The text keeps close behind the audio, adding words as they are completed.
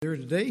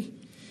today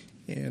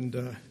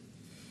and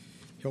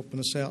helping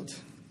us out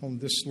on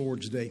this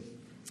Lord's Day.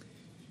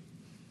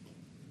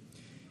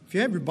 If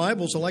you have your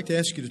Bibles, I'd like to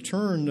ask you to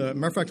turn.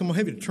 Matter of fact, I'm going to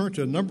have you to turn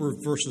to a number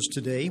of verses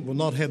today. We'll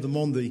not have them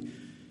on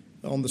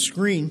the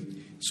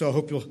screen, so I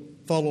hope you'll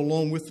follow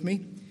along with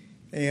me.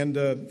 And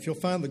if you'll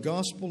find the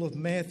Gospel of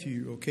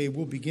Matthew, okay,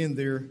 we'll begin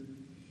there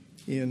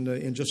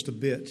in just a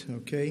bit,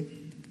 okay?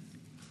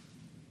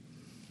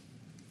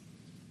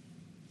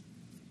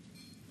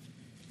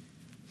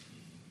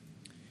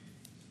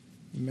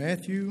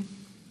 Matthew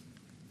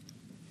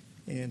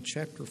and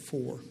chapter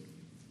 4.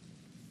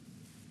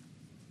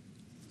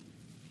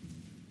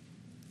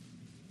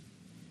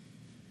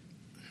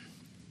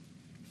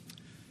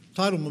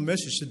 Title of my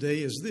message today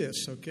is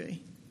this, okay?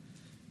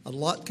 A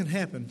lot can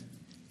happen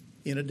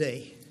in a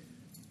day.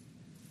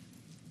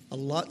 A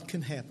lot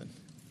can happen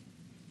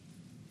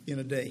in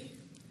a day.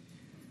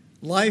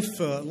 Life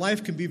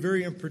can be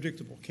very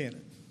unpredictable, can't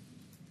it?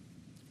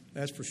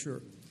 That's for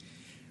sure.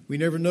 We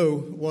never know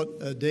what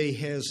a day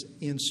has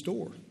in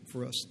store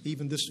for us,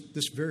 even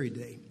this very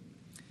day.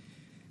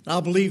 And I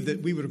believe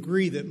that we would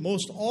agree that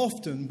most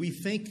often we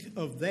think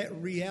of that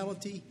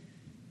reality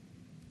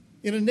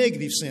in a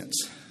negative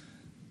sense,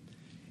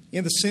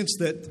 in the sense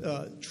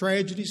that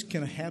tragedies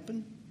can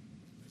happen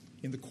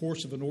in the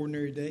course of an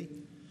ordinary day.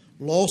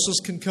 Losses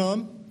can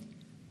come.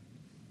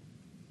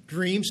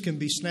 Dreams can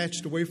be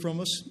snatched away from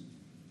us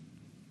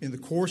in the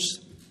course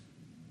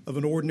of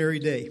an ordinary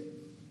day.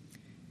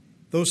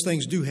 Those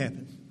things do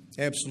happen,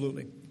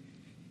 absolutely.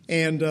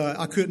 And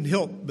I couldn't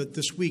help but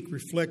this week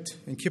reflect,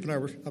 and Kip and I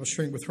I was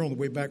sharing with her on the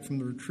way back from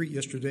the retreat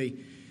yesterday,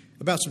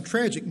 about some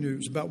tragic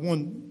news, about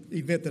one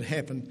event that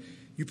happened.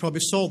 You probably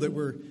saw that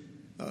where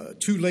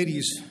two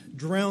ladies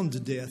drowned to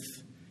death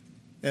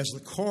as the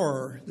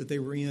car that they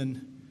were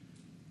in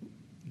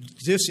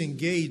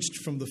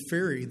disengaged from the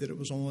ferry that it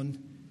was on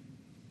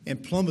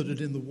and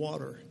plummeted in the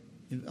water.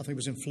 I think it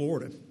was in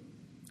Florida.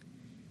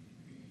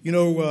 You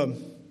know,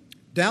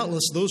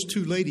 doubtless those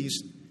two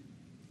ladies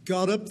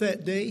got up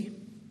that day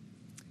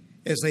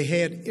as they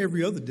had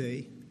every other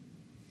day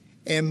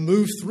and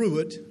moved through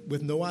it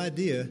with no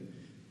idea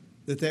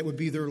that that would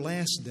be their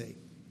last day.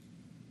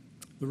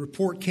 The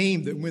report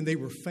came that when they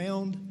were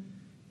found,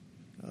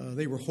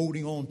 they were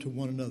holding on to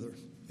one another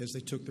as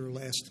they took their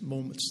last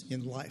moments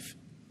in life.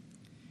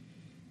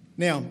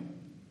 Now,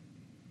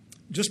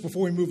 just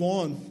before we move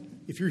on,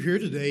 if you're here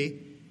today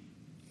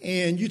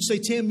and you'd say,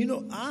 Tim, you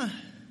know,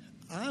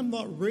 I'm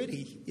not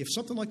ready. If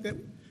something like that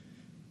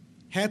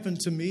happened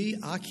to me,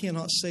 I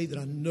cannot say that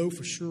I know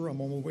for sure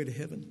I'm on my way to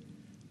heaven.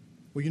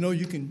 Well, you know,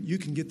 you can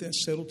get that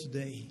settled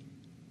today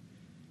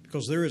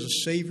because there is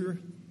a Savior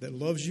that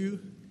loves you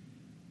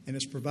and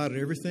has provided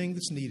everything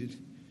that's needed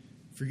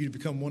for you to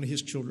become one of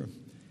His children.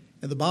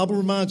 And the Bible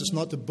reminds us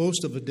not to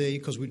boast of a day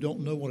because we don't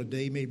know what a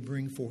day may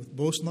bring forth.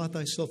 Boast not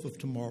thyself of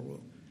tomorrow.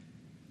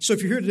 So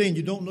if you're here today and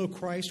you don't know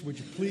Christ, would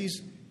you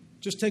please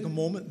just take a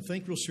moment and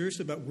think real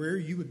seriously about where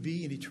you would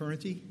be in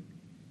eternity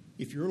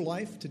if your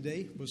life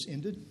today was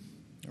ended.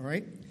 All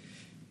right?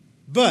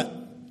 But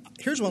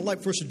here's what I'd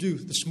like for us to do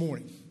this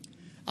morning.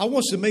 I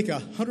want us to make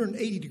a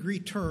 180-degree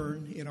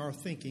turn in our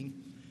thinking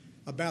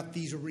about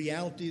these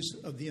realities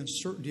of the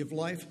uncertainty of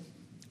life.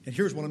 And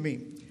here's what I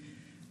mean.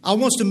 I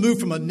want us to move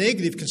from a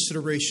negative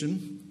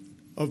consideration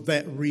of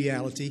that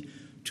reality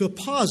to a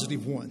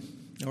positive one.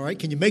 All right?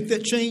 Can you make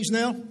that change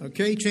now?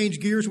 Okay?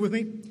 Change gears with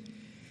me.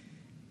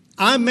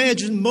 I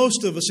imagine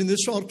most of us in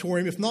this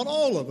auditorium, if not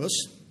all of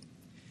us,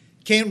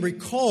 can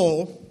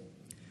recall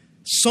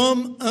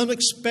some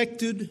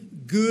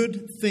unexpected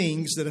good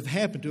things that have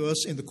happened to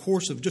us in the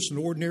course of just an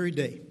ordinary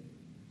day.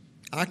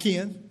 I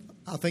can.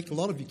 I think a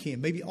lot of you can.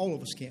 Maybe all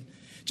of us can.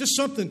 Just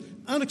something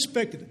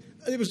unexpected.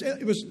 It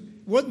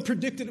wasn't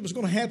predicted it was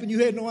going to happen. You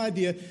had no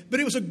idea. But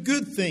it was a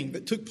good thing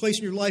that took place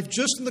in your life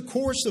just in the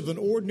course of an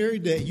ordinary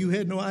day. You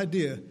had no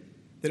idea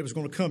that it was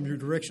going to come your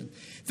direction.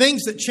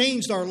 Things that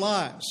changed our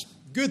lives.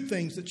 Good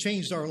things that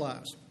changed our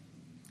lives.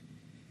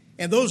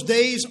 And those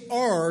days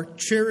are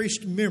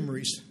cherished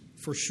memories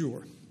for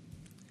sure.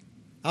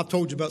 I've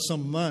told you about some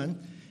of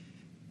mine.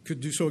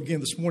 Could do so again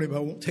this morning, but I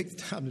won't take the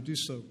time to do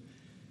so.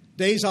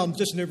 Days I'll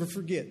just never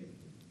forget.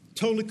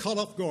 Totally caught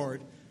off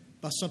guard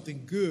by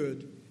something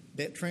good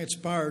that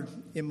transpired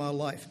in my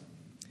life.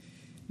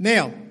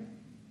 Now,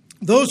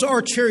 those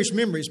are cherished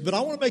memories, but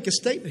I want to make a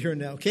statement here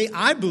now, okay?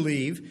 I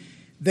believe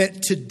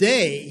that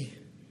today,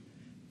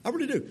 I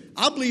really do.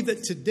 I believe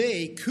that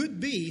today could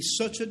be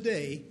such a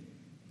day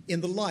in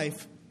the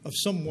life of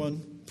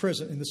someone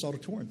present in this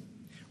auditorium,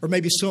 or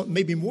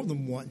maybe more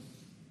than one.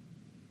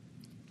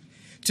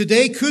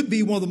 Today could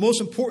be one of the most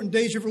important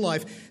days of your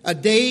life, a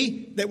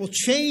day that will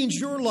change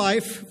your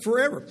life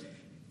forever.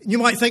 You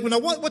might think, well,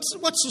 now what's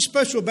so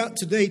special about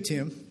today,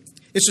 Tim?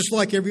 It's just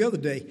like every other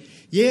day.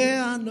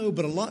 Yeah, I know,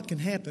 but a lot can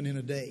happen in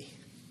a day.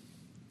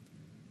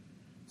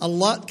 A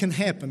lot can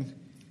happen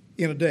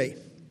in a day.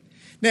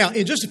 Now,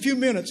 in just a few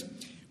minutes,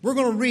 we're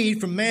going to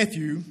read from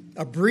Matthew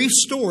a brief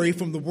story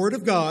from the Word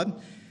of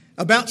God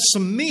about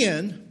some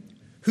men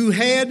who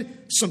had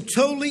some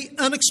totally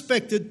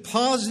unexpected,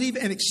 positive,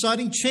 and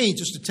exciting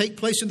changes to take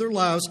place in their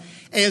lives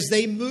as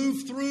they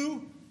moved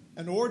through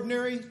an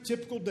ordinary,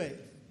 typical day.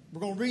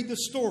 We're going to read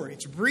this story.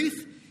 It's brief,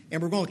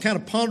 and we're going to kind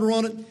of ponder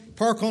on it,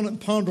 park on it, and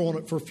ponder on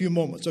it for a few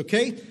moments,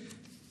 okay?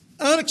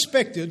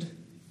 Unexpected,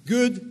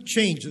 good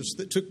changes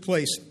that took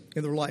place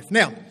in their life.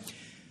 Now,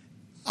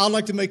 I'd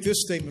like to make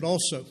this statement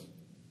also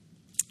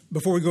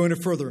before we go any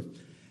further.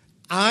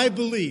 I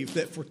believe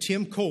that for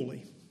Tim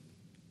Coley,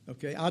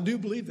 okay, I do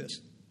believe this.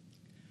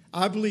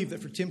 I believe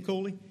that for Tim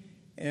Coley,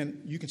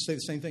 and you can say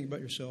the same thing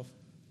about yourself.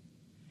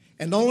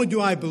 And not only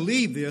do I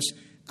believe this,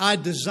 I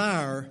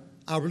desire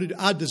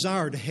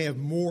to have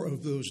more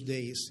of those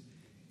days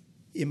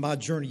in my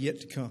journey yet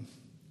to come.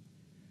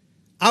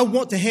 I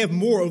want to have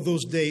more of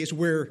those days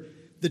where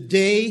the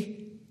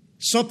day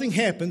something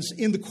happens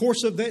in the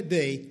course of that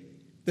day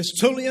that's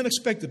totally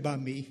unexpected by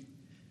me,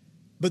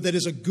 but that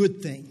is a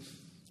good thing.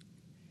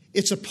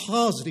 It's a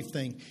positive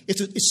thing.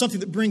 It's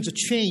something that brings a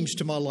change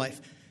to my life.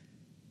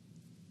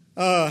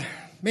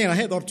 Man, I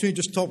had the opportunity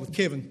just to talk with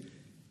Kevin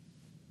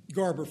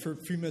Garber for a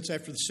few minutes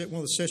after one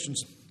of the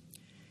sessions,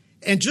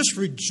 and just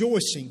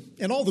rejoicing,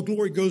 and all the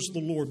glory goes to the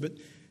Lord. But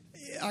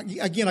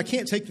again, I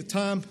can't take the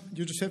time.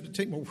 You'll just have to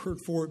take my word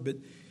for it. But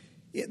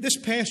this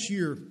past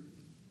year,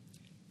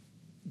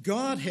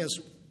 God has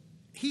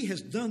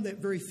done that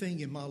very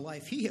thing in my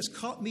life. He has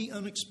caught me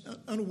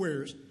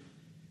unawares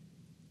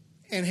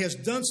and has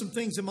done some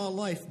things in my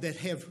life that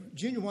have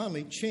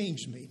genuinely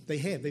changed me.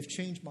 They've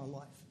changed my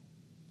life.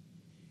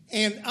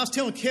 And I was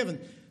telling Kevin,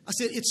 I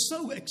said, it's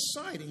so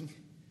exciting.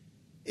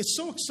 It's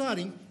so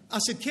exciting. I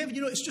said, Kevin,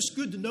 it's just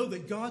good to know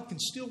that God can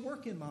still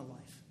work in my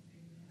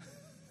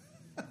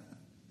life.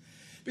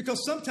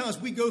 Because sometimes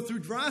we go through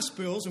dry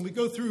spells and we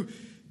go through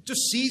just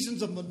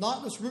seasons of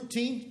monotonous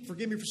routine.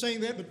 Forgive me for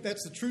saying that, but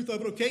that's the truth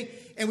of it, okay?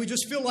 And we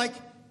just feel like,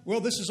 well,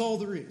 this is all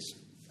there is.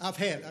 I've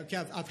had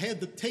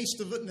the taste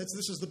of it, and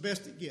this is the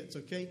best it gets,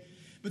 okay?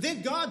 But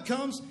then God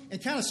comes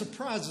and kind of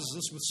surprises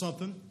us with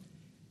something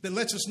that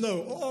lets us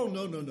know, oh,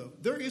 no.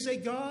 There is a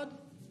God.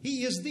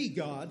 He is the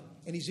God,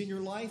 and He's in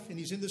your life, and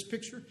He's in this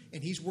picture,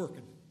 and He's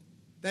working.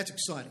 That's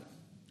exciting.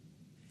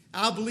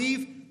 I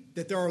believe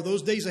that there are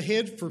those days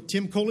ahead for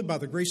Tim Coley by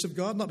the grace of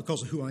God, not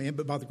because of who I am,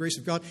 but by the grace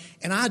of God.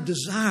 And I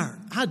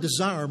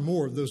desire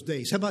more of those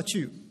days. How about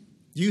you?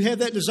 Do you have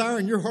that desire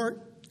in your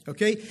heart?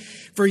 Okay?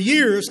 For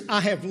years,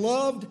 I have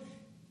loved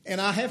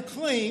and I have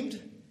claimed,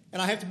 and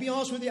I have to be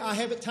honest with you, I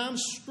have at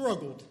times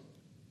struggled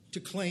to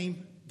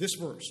claim this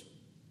verse.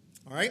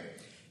 All right?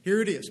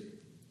 Here it is.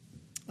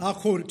 I'll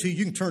quote it to you.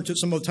 You can turn to it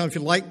some other time if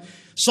you like.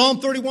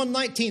 Psalm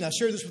 31:19. I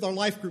shared this with our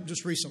life group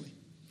just recently.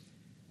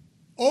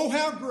 Oh,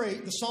 how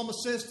great, the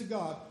psalmist says to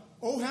God,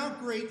 oh, how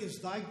great is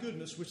thy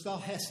goodness, which thou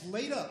hast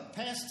laid up,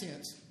 past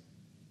tense,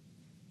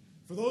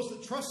 for those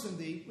that trust in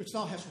thee, which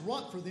thou hast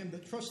wrought for them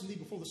that trust in thee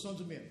before the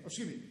sons of men.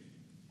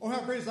 Oh,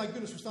 how great is thy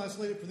goodness, which thou hast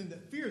laid up for them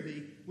that fear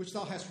thee, which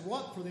thou hast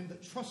wrought for them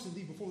that trust in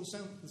thee before the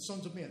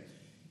sons of men.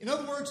 In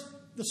other words,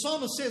 the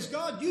psalmist says,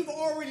 God, you've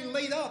already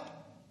laid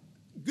up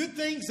good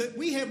things that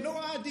we have no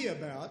idea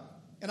about.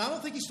 And I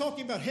don't think he's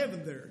talking about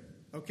heaven there.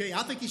 Okay,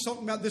 I think he's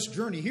talking about this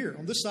journey here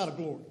on this side of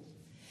glory.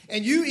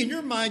 And you, in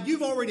your mind,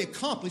 you've already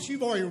accomplished,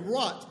 you've already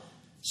wrought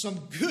some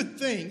good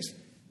things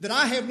that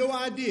I have no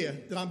idea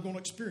that I'm going to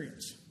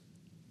experience.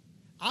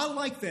 I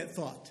like that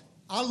thought.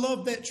 I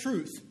love that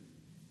truth.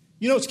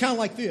 It's kind of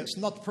like this.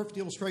 Not the perfect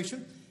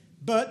illustration,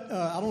 but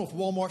I don't know if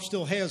Walmart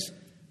still has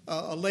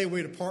a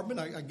layaway department.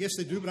 I guess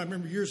they do, but I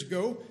remember years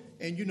ago,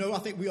 and I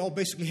think we all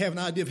basically have an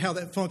idea of how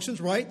that functions,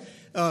 right?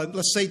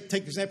 Let's say,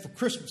 take an example for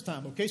Christmas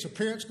time, okay? So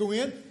parents go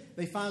in,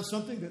 they find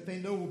something that they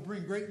know will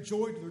bring great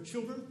joy to their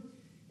children,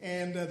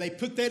 and they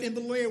put that in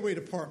the layaway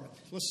department.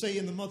 Let's say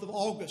in the month of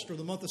August or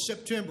the month of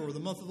September or the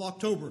month of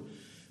October.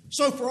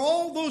 So for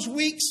all those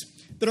weeks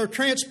that are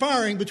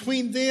transpiring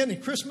between then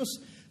and Christmas,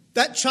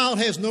 that child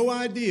has no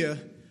idea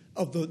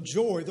of the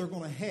joy they're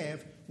going to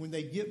have when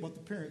they get what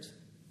the parents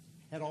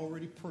had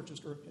already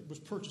purchased or was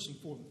purchasing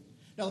for them.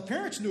 Now, the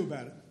parents knew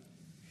about it.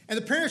 And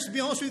the parents, to be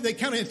honest with you, they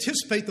kind of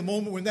anticipate the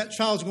moment when that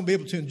child's going to be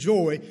able to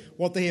enjoy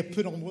what they have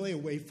put on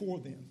layaway for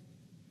them.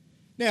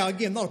 Now,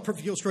 again, not a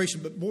perfect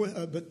illustration, but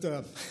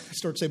I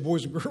started to say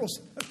boys and girls.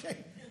 Okay.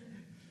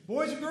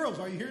 Boys and girls,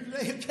 are you here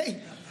today?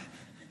 Okay.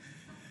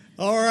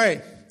 All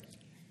right.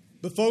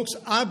 But folks,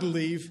 I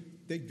believe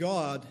that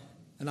God,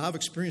 and I've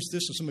experienced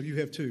this, and some of you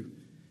have too,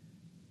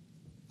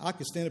 I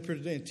could stand up here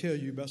today and tell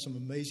you about some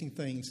amazing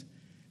things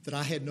that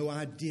I had no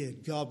idea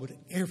God would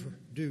ever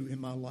do in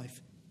my life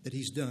that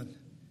He's done.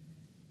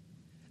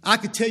 I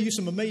could tell you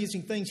some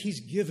amazing things He's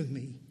given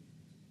me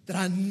that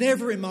I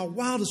never in my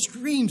wildest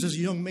dreams as a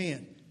young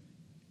man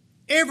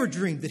ever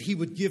dreamed that He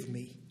would give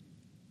me.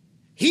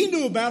 He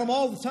knew about them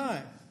all the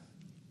time.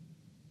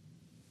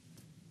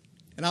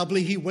 And I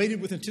believe He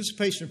waited with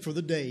anticipation for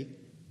the day,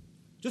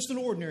 just an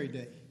ordinary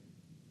day,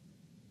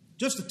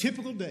 just a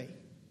typical day,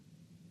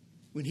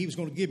 when He was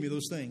going to give me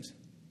those things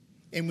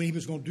and when He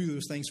was going to do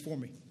those things for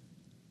me.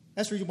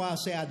 That's the reason why I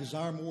say I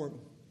desire more of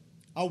them.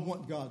 I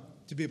want God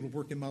to be able to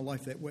work in my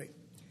life that way.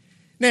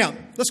 Now,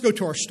 let's go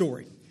to our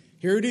story.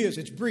 Here it is.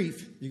 It's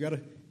brief. You got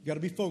to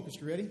be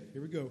focused. Ready?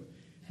 Here we go.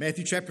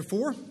 Matthew chapter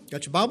 4.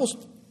 Got your Bibles?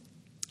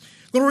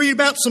 I'm going to read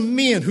about some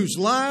men whose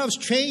lives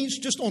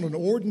changed just on an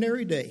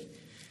ordinary day.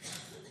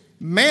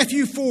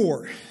 Matthew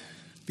 4,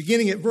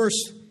 beginning at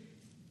verse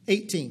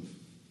 18.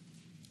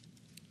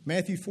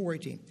 Matthew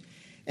 4:18.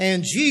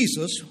 And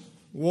Jesus,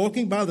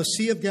 walking by the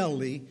Sea of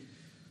Galilee,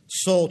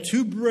 saw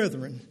two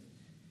brethren,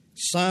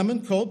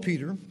 Simon called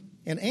Peter,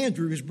 and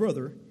Andrew his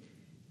brother,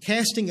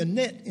 casting a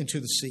net into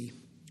the sea,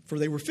 for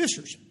they were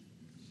fishers.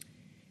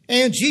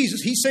 And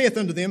Jesus, he saith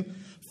unto them,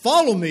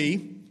 Follow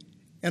me,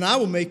 and I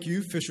will make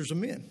you fishers of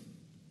men.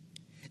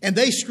 And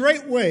they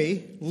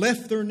straightway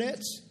left their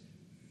nets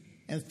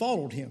and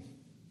followed him.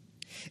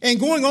 And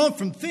going on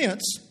from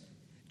thence,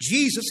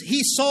 Jesus,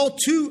 he saw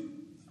two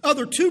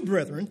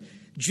brethren,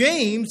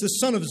 James the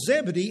son of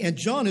Zebedee and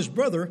John his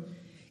brother,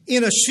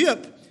 in a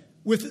ship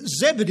with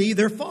Zebedee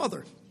their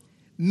father,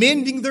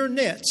 mending their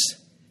nets.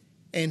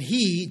 And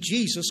he,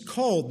 Jesus,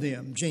 called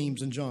them,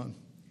 James and John.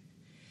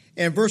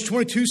 And verse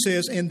 22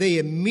 says, And they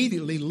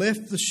immediately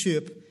left the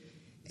ship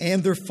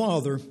and their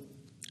father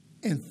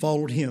and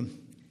followed him.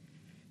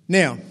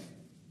 Now,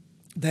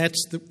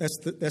 that's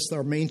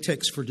our main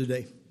text for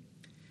today.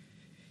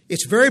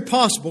 It's very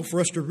possible for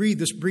us to read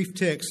this brief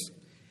text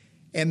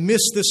and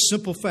miss this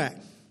simple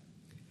fact.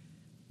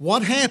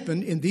 What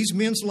happened in these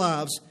men's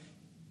lives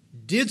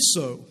did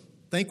so.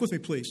 Think with me,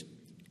 please.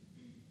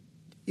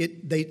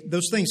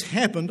 Those things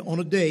happened on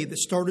a day that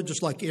started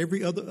just like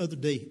every other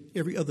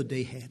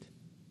day had.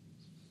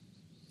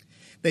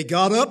 They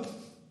got up,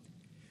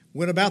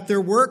 went about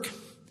their work,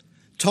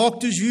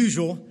 talked as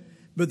usual,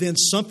 but then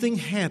something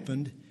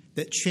happened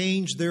that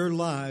changed their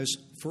lives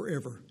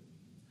forever.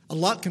 A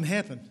lot can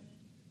happen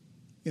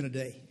in a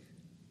day.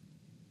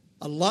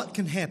 A lot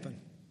can happen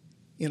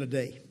in a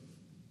day.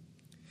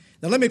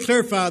 Now let me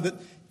clarify that,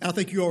 I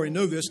think you already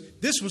know this,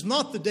 this was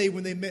not the day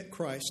when they met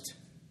Christ,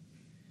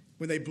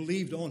 when they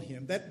believed on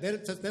him.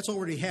 That's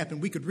already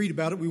happened. We could read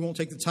about it. We won't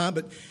take the time,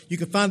 but you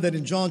can find that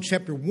in John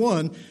chapter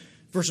 1,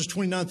 verses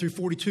 29 through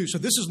 42. So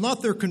this is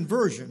not their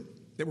conversion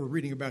that we're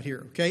reading about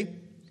here, okay?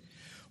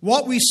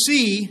 What we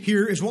see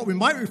here is what we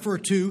might refer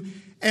to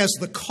as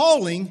the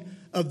calling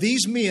of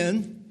these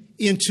men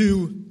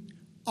into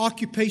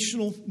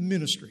occupational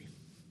ministry.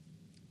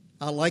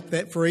 I like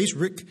that phrase.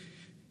 Rick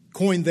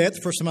coined that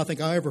the first time I think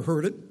I ever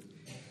heard it.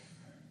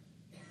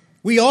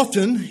 We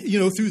often,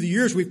 through the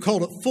years, we've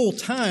called it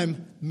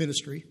full-time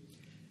ministry.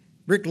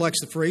 Rick likes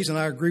the phrase, and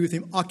I agree with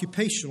him,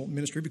 occupational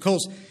ministry,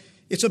 because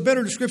it's a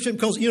better description,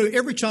 because,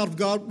 every child of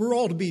God, we're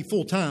all to be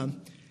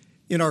full-time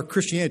in our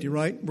Christianity,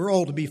 right? We're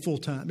all to be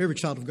full-time. Every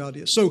child of God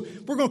is. So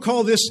we're going to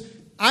call this,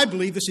 I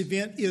believe this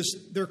event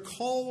is their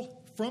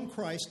call from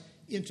Christ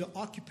into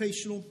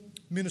occupational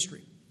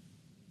ministry.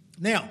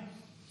 Now,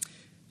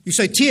 you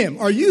say, Tim,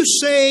 are you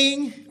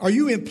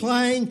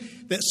implying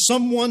that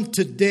someone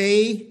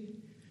today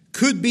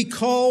could be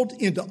called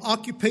into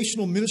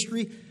occupational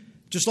ministry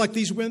just like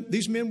these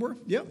men were?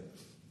 Yep.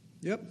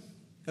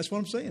 That's what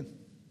I'm saying.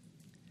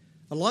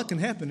 A lot can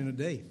happen in a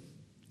day.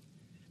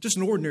 Just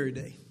an ordinary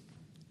day.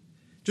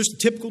 Just a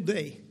typical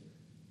day.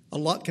 A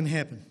lot can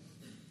happen.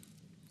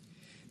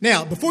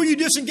 Now, before you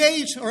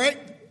disengage, all right,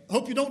 I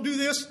hope you don't do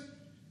this.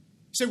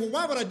 You say, well,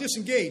 why would I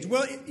disengage?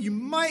 Well, you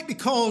might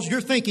because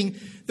you're thinking,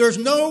 there's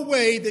no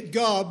way that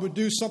God would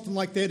do something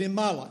like that in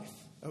my life.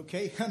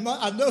 Okay?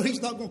 I know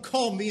he's not going to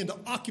call me into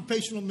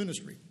occupational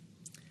ministry.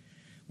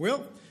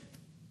 Well,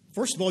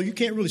 first of all, you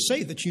can't really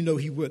say that you know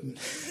he wouldn't.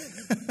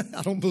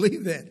 I don't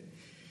believe that.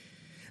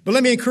 But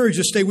let me encourage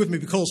you to stay with me,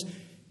 because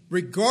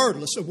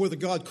regardless of whether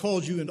God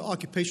calls you into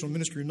occupational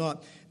ministry or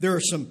not, there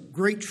are some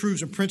great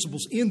truths and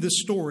principles in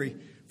this story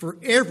for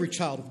every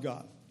child of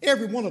God.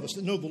 Every one of us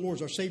that know the Lord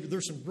as our Savior,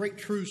 there's some great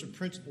truths and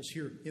principles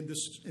here in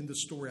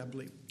this story, I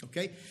believe.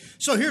 Okay?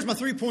 So here's my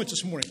 3 points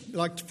this morning I'd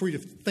like for you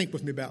to think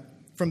with me about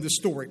from this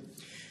story.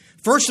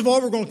 First of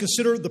all, we're going to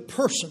consider the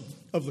person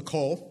of the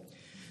call.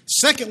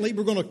 Secondly,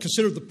 we're going to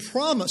consider the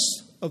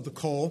promise of the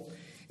call.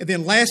 And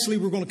then lastly,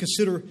 we're going to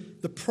consider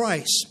the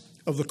price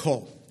of the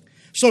call.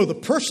 So the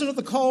person of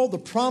the call, the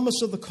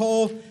promise of the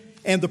call,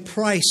 and the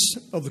price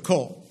of the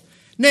call.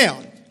 Now,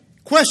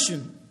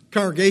 question,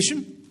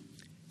 congregation.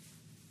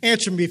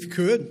 Answer me if you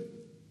could.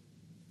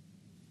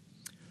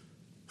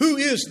 Who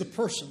is the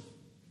person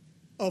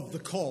of the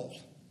call?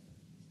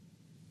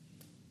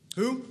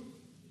 Who?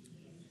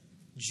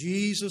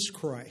 Jesus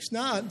Christ.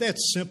 Now,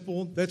 that's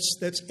simple.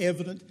 That's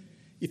evident.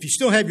 If you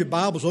still have your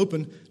Bibles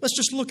open, let's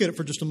just look at it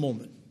for just a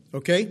moment.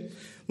 Okay?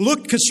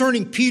 Look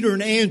concerning Peter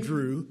and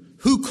Andrew.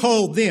 Who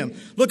called them?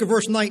 Look at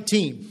verse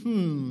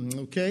 19.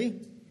 Okay?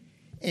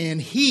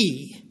 And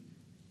he,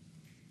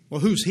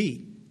 well, who's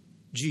he?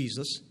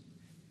 Jesus.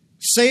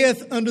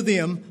 Saith unto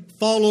them,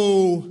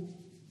 follow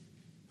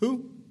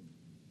who?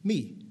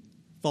 Me.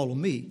 Follow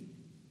me.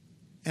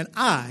 And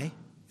I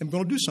am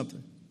going to do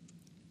something.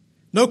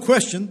 No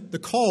question, the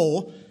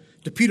call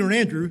to Peter and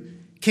Andrew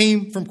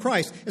came from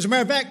Christ. As a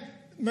matter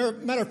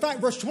of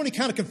fact, verse 20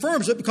 kind of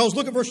confirms it, because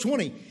look at verse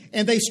 20.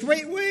 And they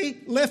straightway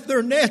left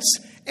their nets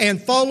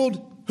and followed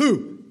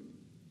Who?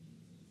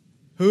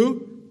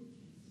 Who?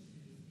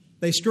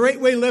 They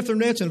straightway left their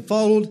nets and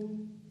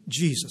followed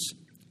Jesus.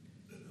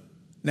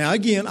 Now,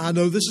 again, I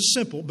know this is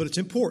simple, but it's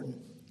important.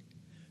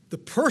 The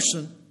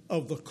person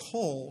of the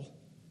call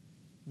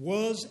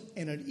was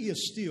and it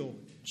is still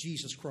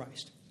Jesus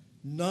Christ.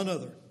 None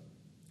other.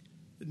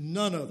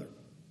 None other.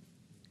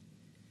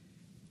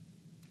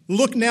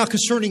 Look now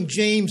concerning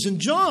James and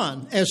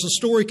John as the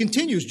story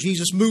continues.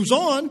 Jesus moves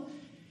on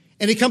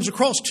and he comes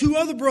across two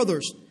other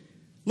brothers.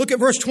 Look at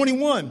verse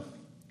 21.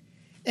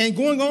 And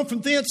going on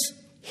from thence,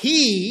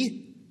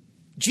 he,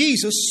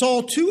 Jesus,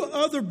 saw two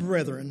other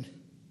brethren.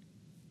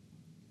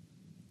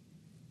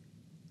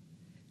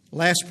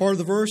 Last part of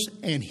the verse,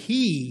 and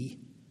he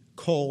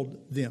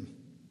called them.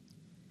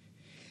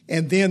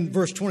 And then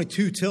verse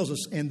 22 tells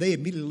us, and they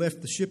immediately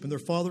left the ship and their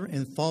father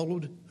and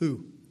followed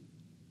who?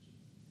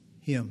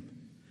 Him.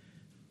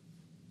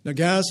 Now,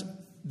 guys,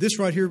 this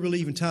right here really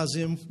even ties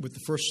in with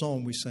the first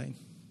song we sang.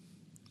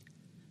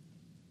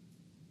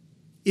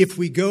 If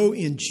we go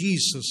in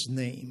Jesus'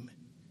 name,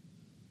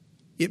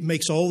 it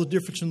makes all the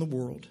difference in the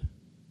world.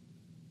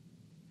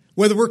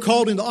 Whether we're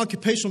called into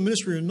occupational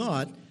ministry or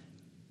not,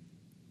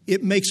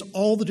 it makes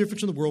all the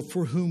difference in the world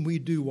for whom we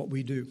do what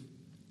we do.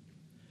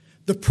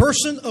 The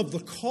person of the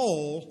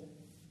call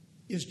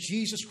is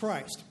Jesus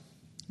Christ.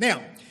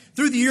 Now,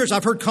 through the years,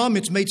 I've heard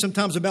comments made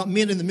sometimes about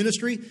men in the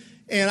ministry,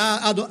 and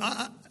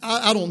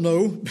I don't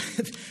know.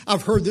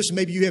 I've heard this, and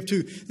maybe you have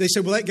too. They say,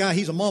 well, that guy,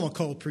 he's a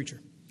mama-called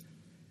preacher.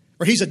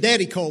 Or he's a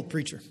daddy-called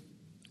preacher.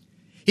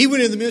 He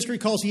went into the ministry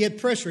because he had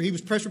pressure. He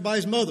was pressured by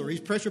his mother. He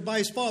was pressured by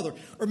his father.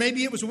 Or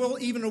maybe it was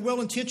even a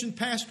well-intentioned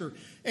pastor.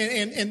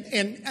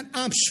 And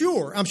I'm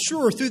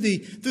sure through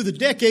the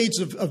decades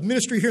of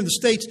ministry here in the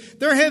States,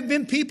 there have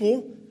been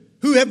people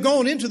who have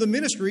gone into the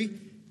ministry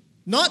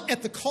not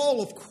at the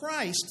call of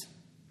Christ,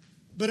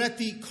 but at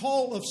the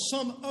call of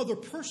some other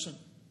person.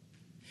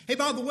 Hey,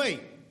 by the way,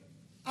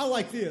 I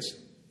like this.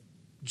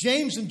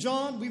 James and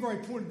John, we've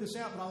already pointed this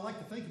out, but I like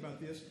to think about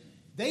this.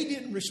 They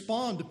didn't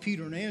respond to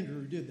Peter and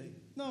Andrew, did they?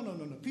 No.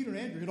 Peter and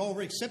Andrew had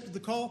already accepted the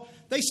call.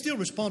 They still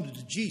responded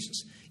to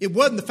Jesus. It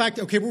wasn't the fact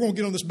that, okay, we're going to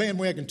get on this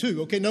bandwagon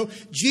too. Okay, no.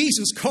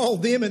 Jesus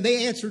called them and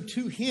they answered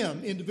to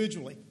him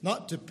individually,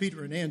 not to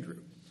Peter and Andrew.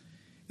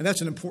 And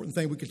that's an important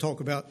thing we could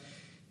talk about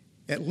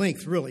at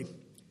length, really.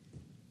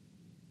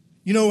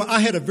 You know,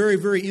 I had a very,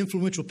 very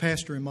influential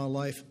pastor in my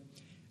life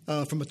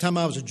from the time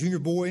I was a junior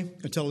boy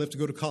until I left to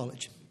go to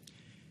college.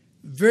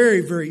 Very,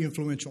 very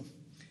influential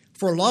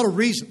for a lot of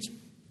reasons.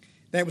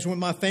 That was when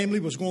my family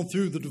was going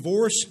through the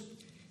divorce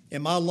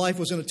and my life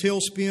was in a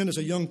tailspin as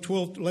a young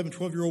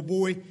 12-year-old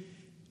boy.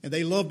 And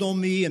they loved on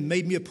me and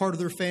made me a part of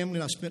their family.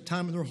 And I spent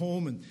time in their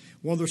home. And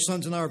one of their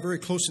sons and I are very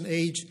close in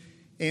age.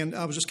 And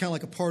I was just kind of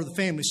like a part of the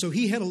family. So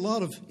he had a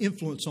lot of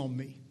influence on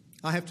me.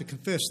 I have to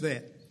confess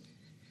that.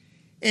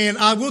 And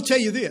I will tell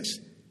you this.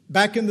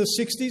 Back in the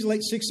 60s,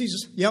 late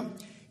 60s,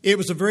 it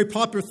was a very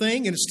popular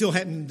thing. And it's still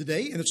happening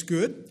today. And it's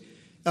good.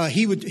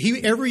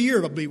 He every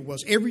year, I believe it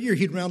was, every year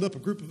he'd round up a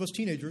group of us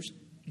teenagers,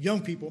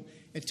 young people,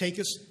 and take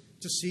us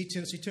to see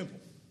Tennessee Temple.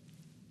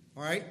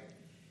 All right?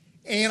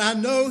 And I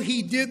know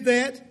he did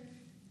that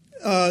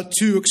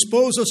to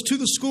expose us to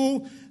the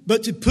school,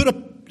 but to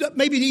put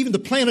maybe even to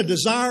plant a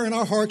desire in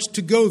our hearts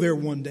to go there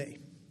one day.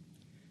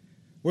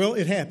 Well,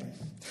 it happened.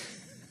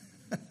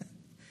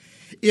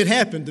 It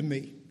happened to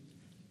me.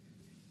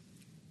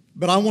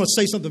 But I want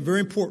to say something very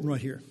important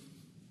right here.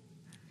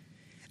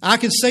 I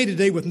can say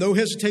today with no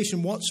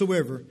hesitation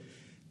whatsoever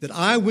that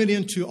I went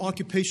into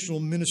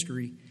occupational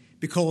ministry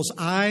because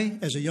I,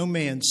 as a young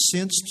man,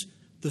 sensed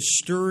the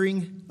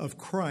stirring of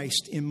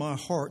Christ in my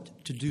heart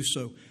to do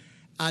so.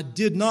 I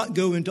did not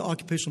go into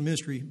occupational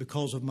ministry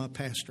because of my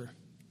pastor.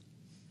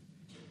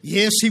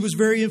 Yes, he was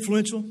very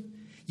influential.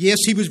 Yes,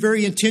 he was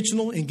very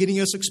intentional in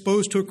getting us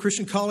exposed to a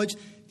Christian college,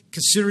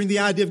 considering the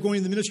idea of going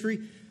into the ministry.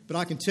 But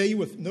I can tell you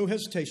with no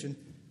hesitation,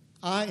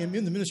 I am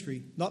in the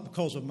ministry not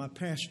because of my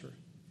pastor.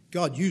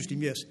 God used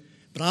him, yes.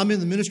 But I'm in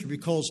the ministry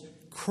because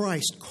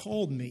Christ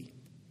called me.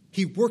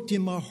 He worked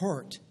in my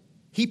heart.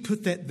 He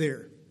put that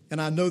there.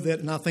 And I know that,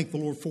 and I thank the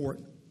Lord for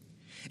it.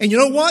 And you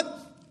know what?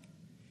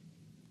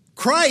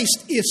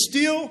 Christ is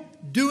still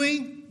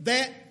doing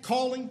that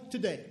calling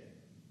today.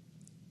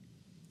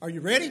 Are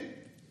you ready?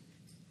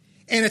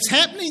 And it's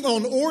happening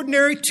on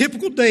ordinary,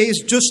 typical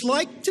days just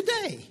like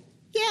today.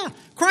 Yeah,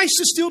 Christ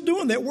is still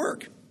doing that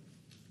work.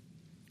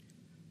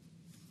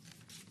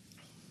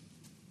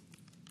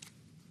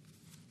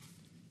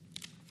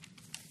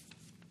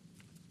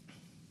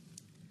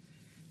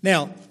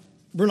 Now,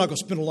 we're not going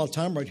to spend a lot of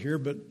time right here,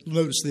 but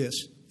notice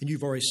this, and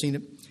you've already seen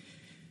it.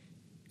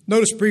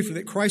 Notice briefly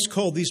that Christ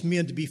called these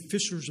men to be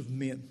fishers of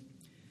men.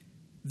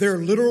 Their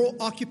literal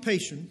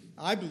occupation,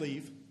 I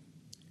believe,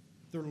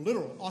 their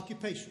literal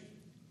occupation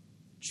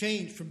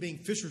changed from being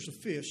fishers of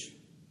fish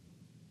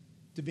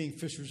to being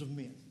fishers of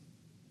men.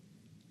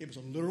 It was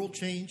a literal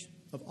change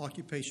of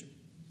occupation.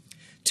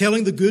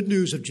 Telling the good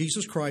news of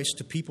Jesus Christ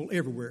to people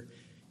everywhere.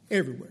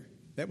 Everywhere.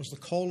 That was the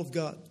call of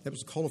God. That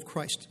was the call of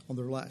Christ on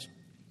their lives.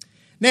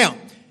 Now,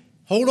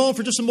 hold on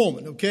for just a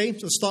moment, okay?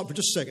 So let's stop for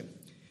just a second.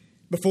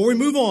 Before we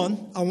move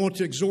on, I want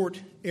to exhort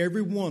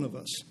every one of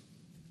us,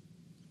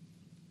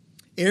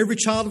 every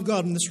child of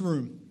God in this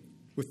room,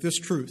 with this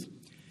truth,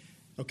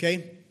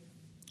 okay?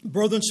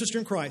 Brother and sister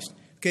in Christ,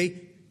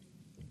 okay?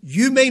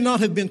 You may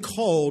not have been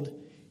called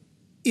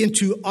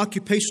into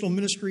occupational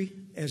ministry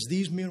as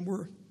these men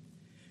were,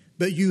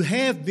 but you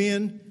have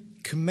been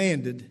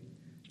commanded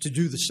to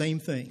do the same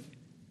thing.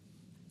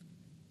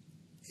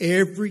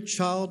 Every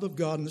child of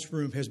God in this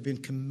room has been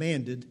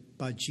commanded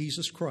by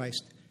Jesus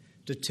Christ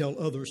to tell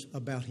others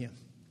about Him.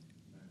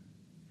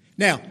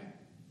 Now,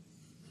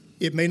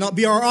 it may not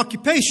be our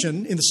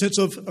occupation in the sense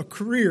of a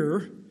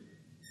career,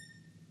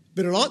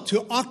 but it ought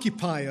to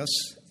occupy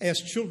us as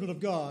children of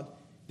God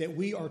that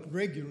we are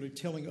regularly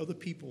telling other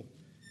people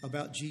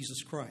about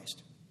Jesus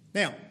Christ.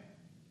 Now,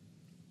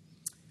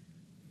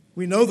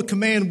 we know the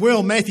command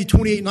well, Matthew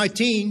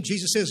 28:19.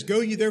 Jesus says,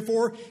 "Go ye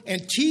therefore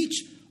and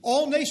teach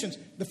all nations."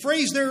 The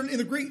phrase there in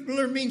the Greek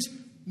means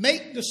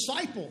make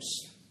disciples.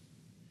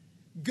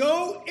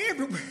 Go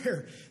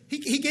everywhere.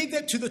 He gave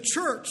that to the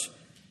church.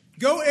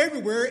 Go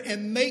everywhere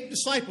and make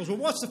disciples. Well,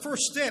 what's the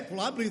first step? Well,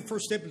 I believe the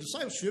first step of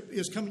discipleship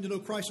is coming to know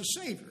Christ as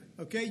Savior.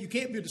 Okay? You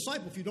can't be a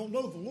disciple if you don't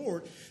know the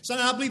Lord. So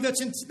I believe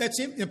that's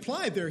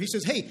implied there. He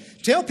says, hey,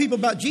 tell people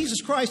about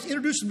Jesus Christ,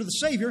 introduce them to the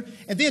Savior,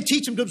 and then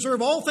teach them to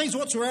observe all things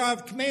whatsoever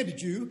I've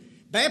commanded you.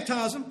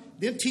 Baptize them,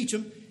 then teach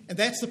them. And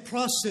that's the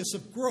process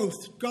of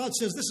growth. God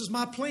says, this is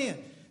my plan.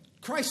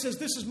 Christ says,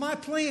 this is my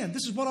plan.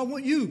 This is what I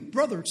want you,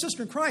 brother and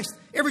sister in Christ,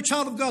 every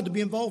child of God to be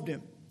involved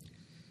in.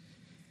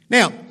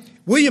 Now,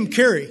 William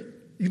Carey,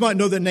 you might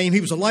know that name.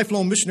 He was a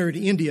lifelong missionary to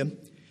India.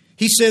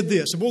 He said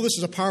this, and boy, this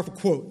is a powerful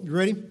quote. You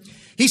ready?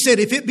 He said,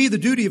 if it be the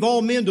duty of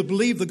all men to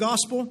believe the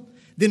gospel,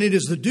 then it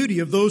is the duty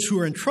of those who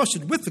are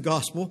entrusted with the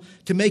gospel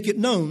to make it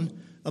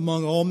known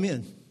among all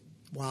men.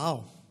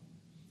 Wow.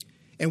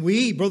 And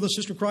we, brother and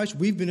sister in Christ,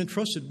 we've been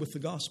entrusted with the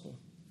gospel.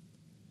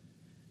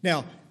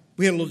 Now,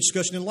 we had a little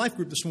discussion in life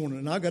group this morning,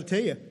 and I've got to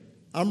tell you,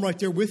 I'm right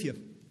there with you.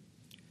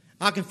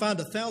 I can find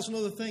 1,000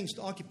 other things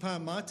to occupy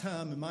my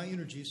time and my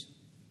energies,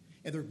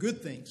 and they're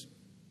good things,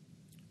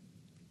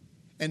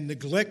 and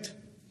neglect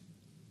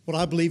what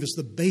I believe is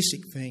the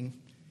basic thing,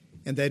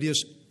 and that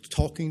is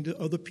talking to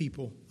other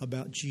people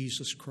about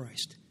Jesus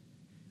Christ.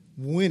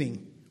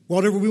 Winning,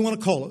 whatever we want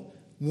to call it,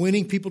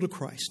 winning people to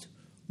Christ.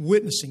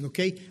 Witnessing,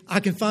 okay? I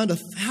can find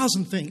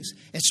 1,000 things.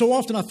 And so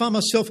often I find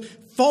myself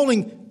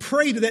falling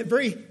prey to that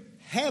very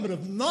habit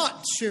of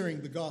not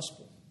sharing the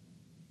gospel.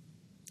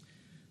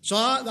 So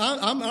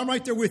I'm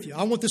right there with you.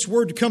 I want this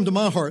word to come to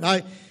my heart.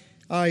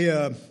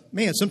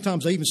 Man,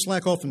 sometimes I even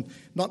slack off and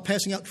not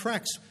passing out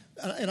tracts.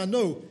 And I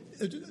know,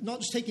 not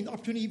just taking the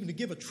opportunity even to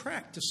give a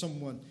tract to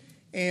someone.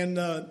 And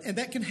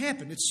that can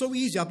happen. It's so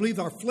easy. I believe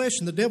our flesh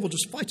and the devil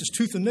just fight us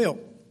tooth and nail.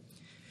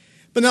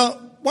 But now,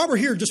 while we're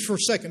here just for a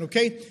second,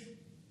 okay?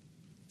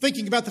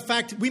 Thinking about the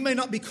fact that we may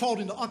not be called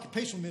into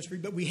occupational ministry,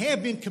 but we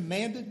have been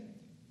commanded,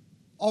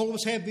 all of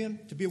us have been,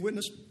 to be a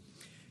witness.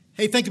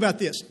 Hey, think about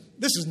this.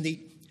 This is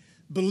neat.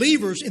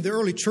 Believers in the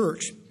early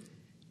church,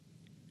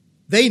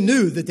 they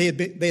knew that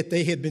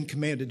they had been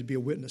commanded to be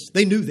a witness.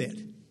 They knew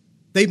that.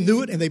 They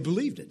knew it and they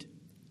believed it.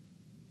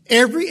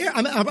 I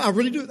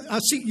really do.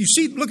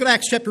 Look at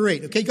Acts chapter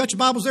 8. Okay, got your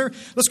Bibles there?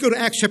 Let's go to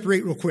Acts chapter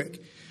 8 real quick.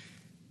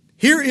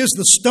 Here is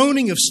the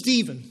stoning of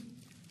Stephen.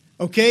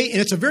 Okay, and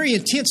it's a very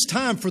intense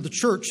time for the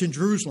church in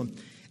Jerusalem.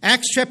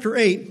 Acts chapter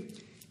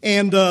 8,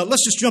 and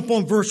let's just jump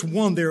on verse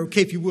 1 there,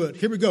 okay, if you would.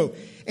 Here we go.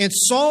 And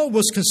Saul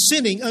was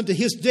consenting unto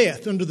his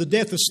death, unto the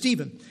death of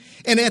Stephen.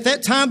 And at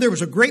that time there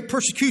was a great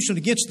persecution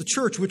against the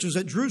church, which was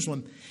at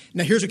Jerusalem.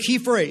 Now here's a key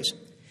phrase.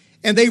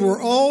 And they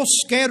were all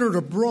scattered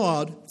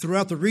abroad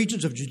throughout the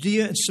regions of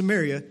Judea and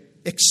Samaria,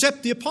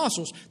 except the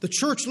apostles. The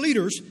church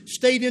leaders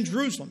stayed in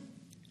Jerusalem.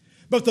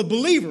 But the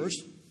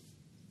believers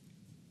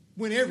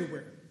went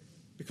everywhere,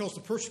 because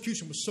the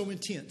persecution was so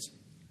intense.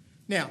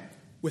 Now,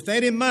 with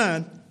that in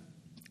mind,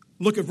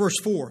 look at verse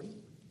 4.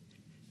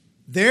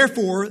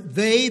 Therefore,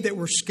 they that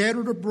were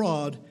scattered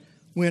abroad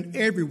went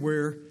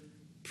everywhere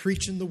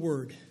preaching the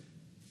word.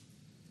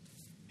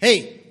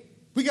 Hey,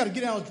 we got to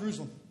get out of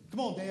Jerusalem.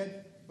 Come on,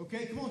 Dad.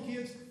 Okay, come on,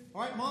 kids.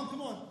 All right, Mom,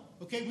 come on.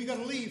 Okay, we got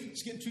to leave.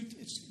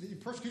 The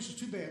persecution's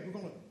too bad.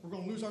 We're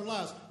going to lose our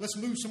lives. Let's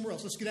move somewhere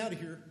else. Let's get out of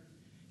here.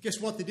 Guess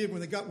what they did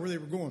when they got where they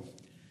were going?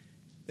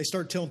 They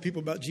started telling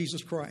people about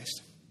Jesus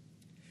Christ.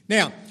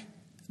 Now,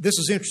 this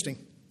is interesting.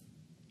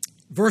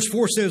 Verse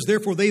 4 says,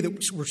 therefore they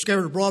that were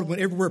scattered abroad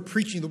went everywhere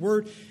preaching the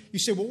word. You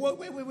say, well,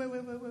 wait,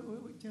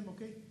 Tim,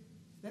 okay?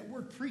 That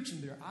word preaching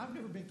there, I've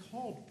never been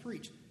called to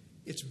preach.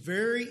 It's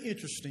very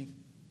interesting.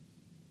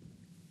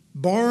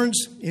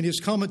 Barnes, in his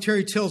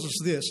commentary, tells us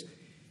this.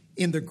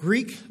 In the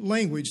Greek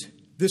language,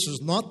 this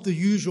is not the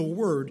usual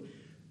word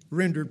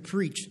rendered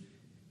preach,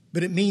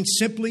 but it means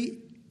simply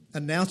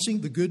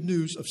announcing the good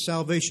news of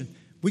salvation.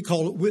 We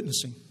call it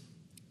witnessing.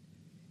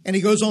 And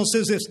he goes on and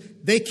says this,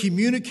 they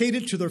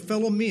communicated to their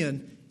fellow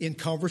men in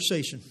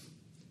conversation.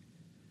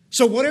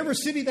 So whatever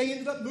city they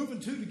ended up moving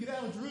to get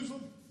out of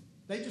Jerusalem,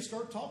 they just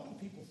start talking to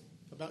people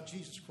about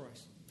Jesus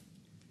Christ.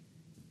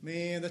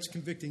 Man, that's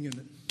convicting, isn't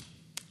it?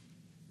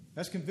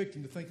 That's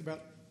convicting to think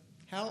about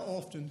how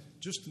often,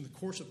 just in the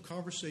course of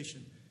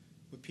conversation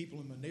with people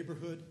in my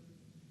neighborhood,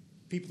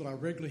 people that I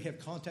regularly have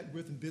contact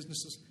with in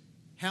businesses,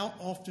 how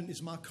often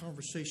is my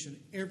conversation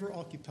ever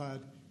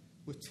occupied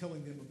with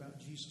telling them about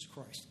Jesus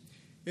Christ?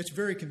 It's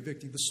very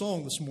convicting. The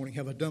song this morning,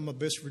 Have I Done My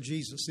Best for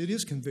Jesus? It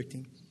is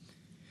convicting.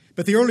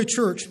 But the early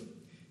church,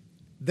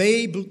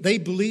 they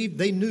believed,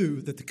 they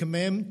knew that the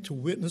commandment to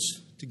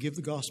witness, to give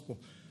the gospel,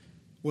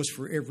 was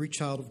for every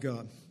child of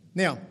God.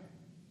 Now,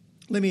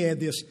 let me add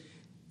this,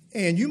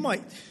 and you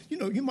might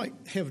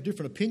have a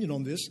different opinion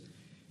on this,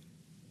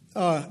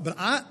 but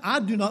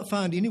I do not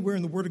find anywhere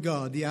in the Word of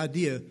God the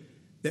idea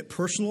that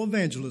personal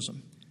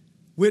evangelism,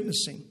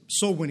 witnessing,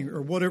 soul winning,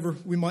 or whatever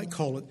we might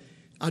call it,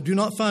 I do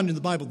not find in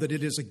the Bible that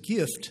it is a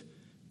gift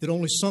that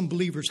only some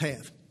believers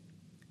have.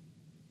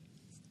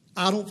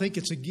 I don't think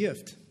it's a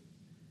gift.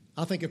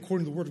 I think,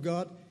 according to the Word of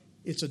God,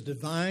 it's a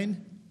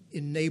divine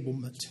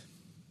enablement.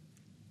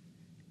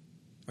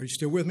 Are you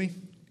still with me?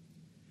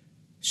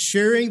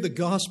 Sharing the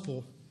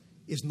gospel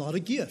is not a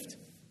gift.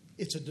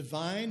 It's a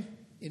divine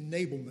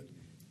enablement.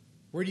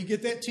 Where do you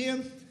get that,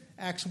 Tim?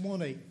 Acts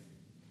 1:8.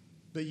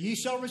 But ye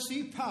shall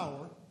receive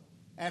power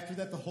after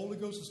that the Holy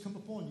Ghost has come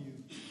upon you,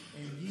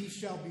 and ye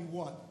shall be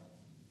what?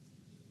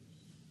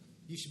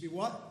 Ye shall be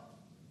what?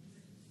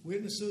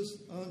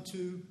 Witnesses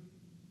unto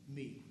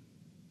me.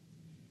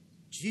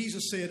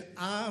 Jesus said,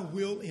 I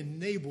will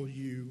enable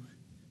you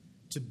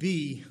to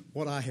be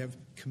what I have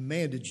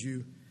commanded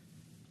you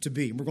to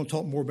be. And we're going to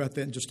talk more about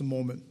that in just a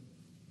moment.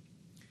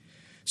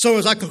 So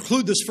as I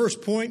conclude this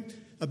first point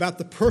about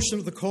the person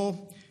of the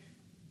call,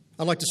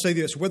 I'd like to say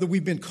this. Whether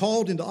we've been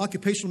called into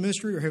occupational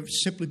ministry or have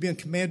simply been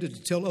commanded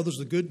to tell others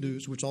the good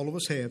news, which all of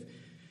us have,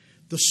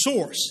 the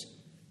source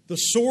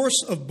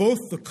of both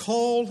the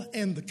call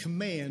and the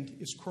command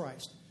is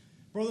Christ.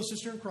 Brother and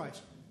sister in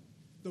Christ,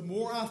 the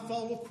more I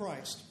follow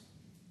Christ,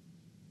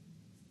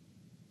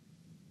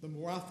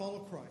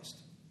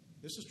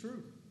 this is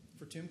true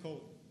for Tim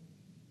Cole,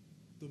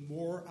 the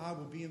more I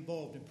will be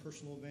involved in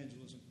personal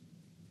evangelism.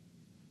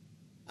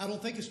 I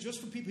don't think it's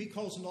just for people he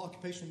calls into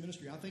occupational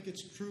ministry. I think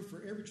it's true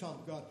for every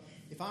child of God.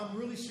 If I'm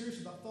really serious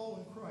about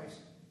following Christ,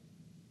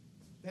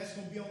 that's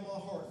going to be on my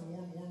heart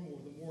more and more and more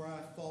the more I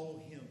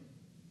follow him.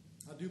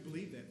 I do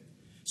believe that.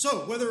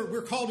 So, whether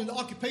we're called into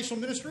occupational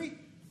ministry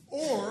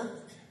or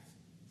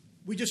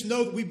we just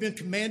know that we've been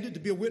commanded to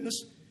be a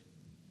witness,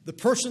 the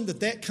person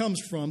that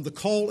comes from, the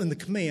call and the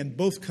command,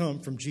 both come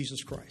from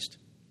Jesus Christ.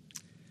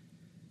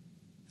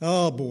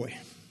 Oh, boy.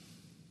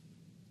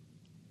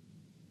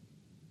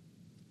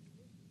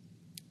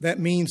 That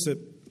means that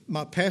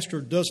my pastor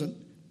doesn't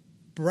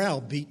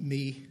browbeat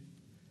me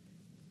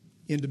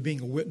into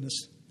being a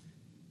witness.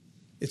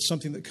 It's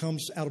something that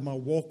comes out of my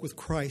walk with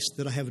Christ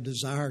that I have a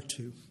desire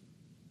to.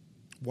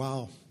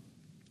 Wow.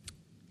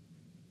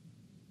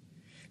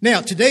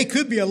 Now, today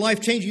could be a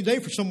life-changing day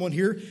for someone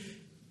here.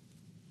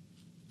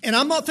 And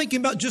I'm not thinking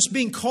about just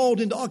being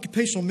called into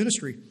occupational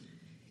ministry.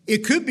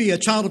 It could be a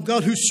child of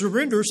God who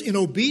surrenders in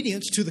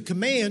obedience to the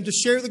command to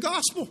share the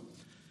gospel.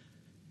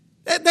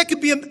 That could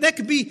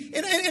be,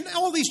 and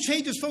all these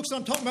changes, folks, that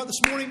I'm talking about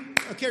this morning,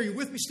 okay, are you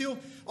with me still?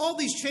 All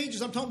these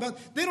changes I'm talking about,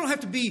 they don't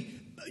have to be,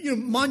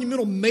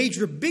 monumental,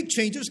 major, big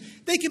changes.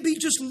 They can be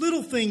just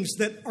little things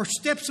that are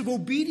steps of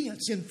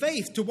obedience in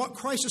faith to what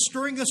Christ is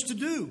stirring us to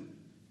do.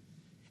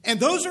 And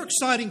those are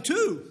exciting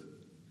too.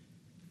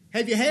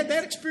 Have you had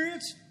that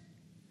experience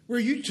where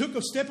you took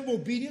a step of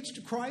obedience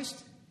to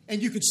Christ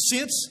and you could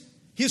sense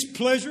His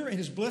pleasure and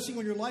His blessing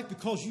on your life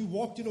because you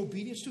walked in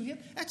obedience to Him?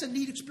 That's a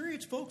neat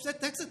experience, folks.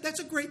 That's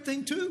a great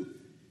thing too.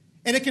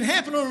 And it can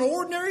happen on an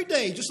ordinary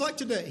day, just like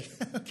today.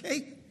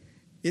 Okay?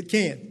 It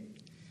can.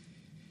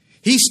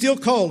 He's still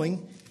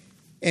calling,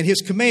 and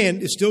His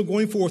command is still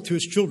going forth to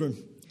His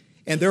children.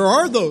 And there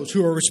are those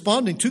who are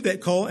responding to that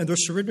call, and they're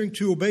surrendering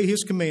to obey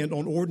His command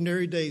on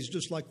ordinary days,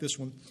 just like this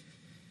one.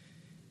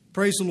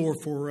 Praise the Lord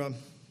for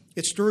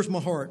it stirs my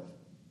heart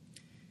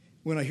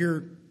when I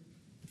hear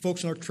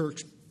folks in our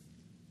church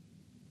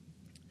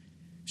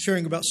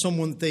sharing about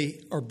someone that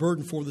they are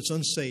burdened for that's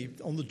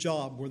unsaved on the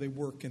job where they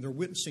work, and they're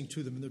witnessing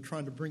to them, and they're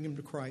trying to bring them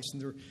to Christ,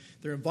 and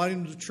they're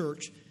inviting them to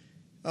church.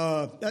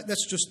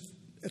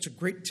 That's a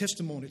great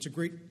testimony. It's a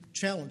great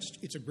challenge.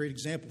 It's a great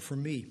example for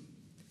me.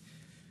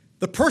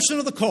 The person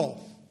of the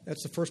call.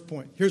 That's the first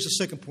point. Here's the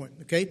second point,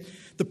 okay?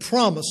 The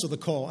promise of the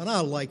call. And I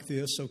like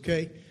this,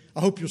 okay? I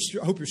hope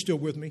you're still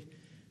with me.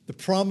 The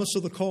promise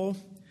of the call.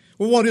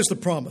 Well, what is the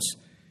promise?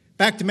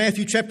 Back to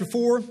Matthew chapter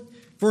 4,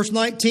 verse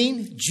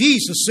 19.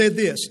 Jesus said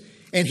this,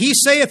 and He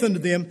saith unto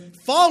them,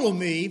 follow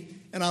me,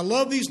 and I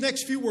love these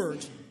next few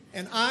words,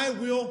 and I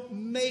will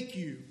make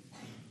you.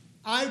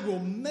 I will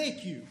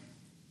make you.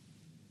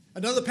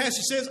 Another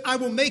passage says, I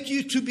will make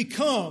you to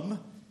become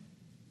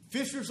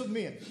fishers of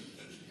men.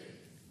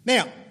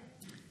 Now,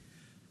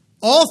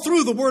 all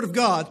through the Word of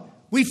God,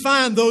 we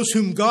find those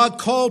whom God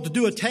called to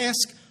do a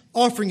task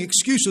offering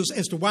excuses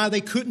as to why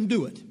they couldn't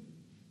do it.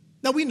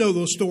 Now, we know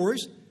those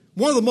stories.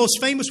 One of the most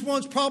famous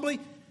ones probably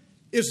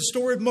is the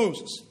story of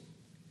Moses,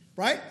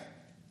 right?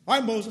 All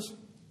right, Moses,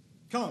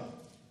 come.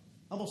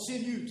 I'm going to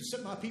send you to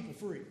set my people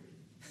free.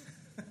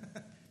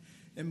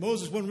 And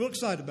Moses wasn't real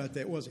excited about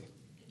that, was he?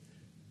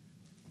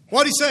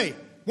 What did he say?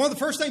 One of the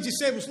first things he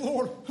said was,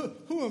 Lord,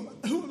 who am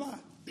I?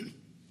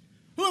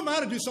 Who am I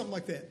to do something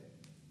like that?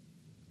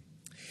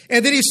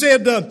 And then he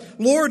said,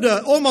 Lord,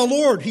 oh my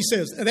Lord, he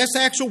says, and that's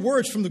the actual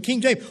words from the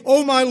King James.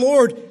 Oh my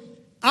Lord,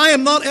 I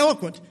am not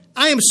eloquent.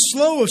 I am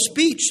slow of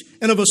speech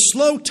and of a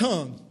slow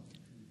tongue.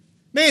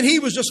 Man, he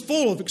was just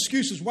full of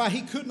excuses why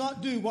he could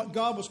not do what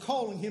God was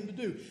calling him to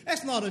do.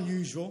 That's not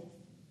unusual.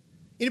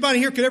 Anybody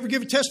here could ever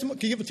give a testimony?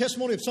 Can give a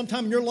testimony of some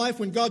time in your life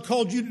when God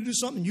called you to do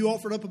something and you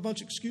offered up a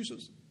bunch of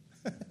excuses?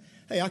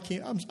 Hey, I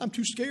can't. I'm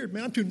too scared,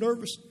 man. I'm too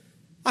nervous.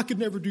 I could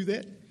never do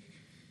that.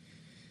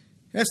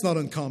 That's not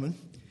uncommon.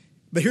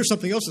 But here's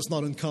something else that's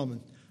not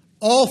uncommon.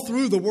 All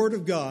through the Word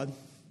of God,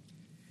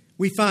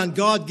 we find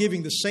God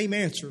giving the same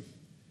answer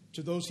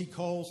to those He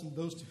calls and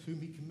those to whom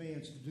He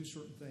commands to do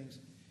certain things.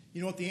 You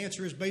know what the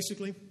answer is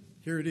basically?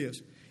 Here it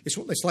is.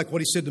 It's like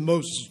what He said to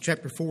Moses in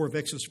chapter 4 of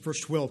Exodus,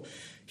 verse 12.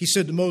 He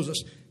said to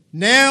Moses,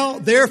 now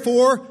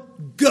therefore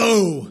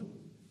go,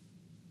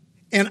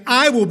 and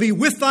I will be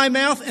with thy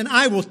mouth, and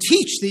I will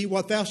teach thee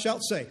what thou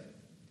shalt say.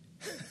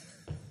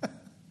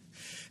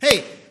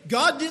 Hey,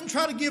 God didn't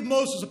try to give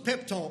Moses a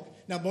pep talk.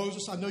 Now,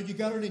 Moses, I know you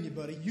got it in you,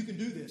 buddy. You can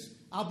do this.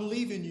 I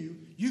believe in you.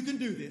 You can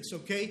do this,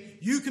 okay?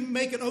 You can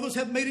make it. Others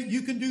have made it.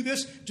 You can do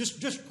this.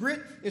 Just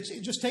grit.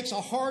 It just takes a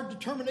hard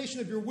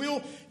determination of your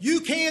will. You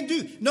can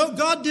do. No,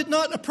 God did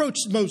not approach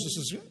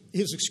Moses'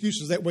 his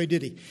excuses that way,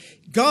 did He?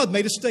 God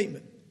made a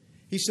statement.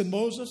 He said,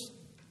 Moses,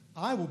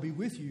 I will be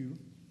with you.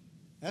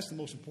 That's the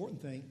most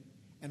important thing.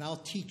 And I'll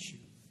teach you.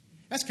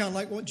 That's kind of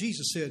like what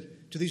Jesus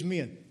said to these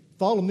men.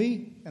 Follow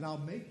me, and I'll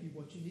make you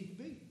what you need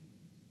to be.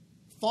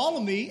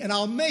 Follow me, and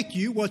I'll make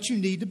you what you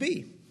need to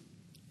be.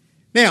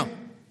 Now,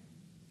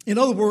 in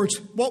other words,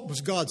 what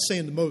was God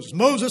saying to Moses?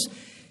 Moses,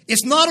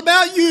 it's not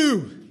about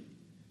you.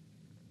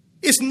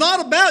 It's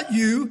not about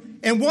you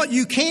and what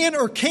you can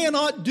or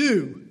cannot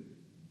do.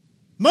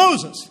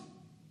 Moses,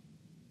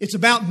 it's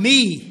about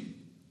me.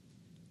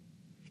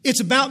 It's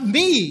about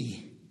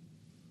me.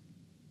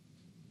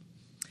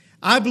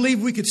 I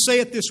believe we could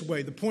say it this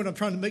way. The point I'm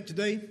trying to make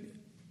today,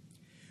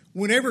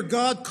 whenever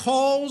God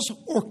calls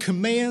or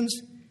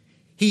commands,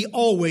 He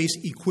always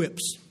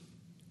equips.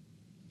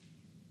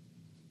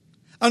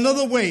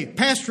 Another way,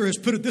 Pastor has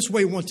put it this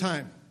way one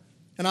time,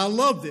 and I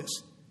love this.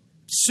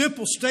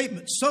 Simple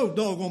statement, so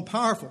doggone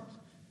powerful.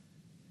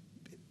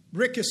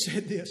 Rick has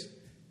said this,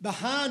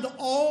 behind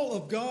all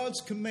of God's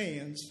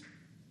commands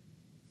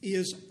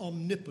is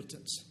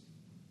omnipotence.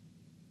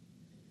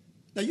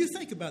 Now you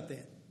think about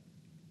that.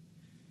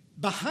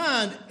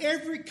 Behind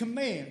every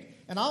command,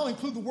 and I'll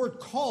include the word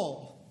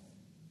call,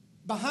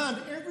 behind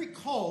every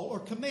call or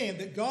command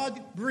that God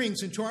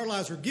brings into our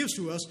lives or gives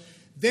to us,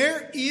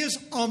 there is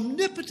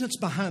omnipotence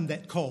behind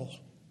that call.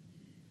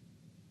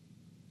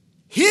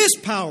 His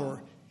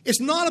power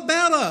is not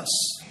about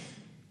us.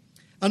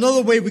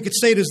 Another way we could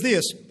say it is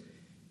this.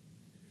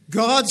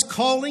 God's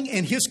calling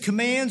and His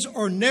commands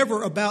are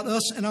never about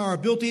us and our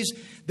abilities.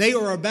 They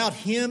are about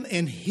Him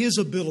and His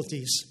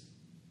abilities.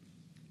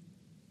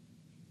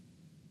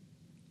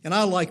 And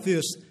I like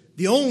this.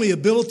 The only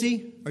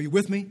ability, are you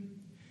with me?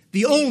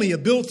 The only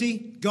ability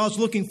God's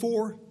looking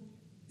for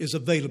is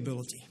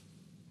availability.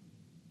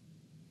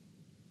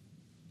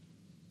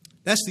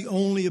 That's the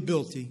only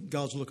ability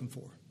God's looking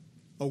for.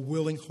 A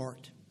willing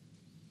heart.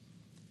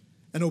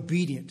 An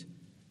obedient,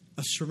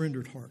 a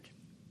surrendered heart.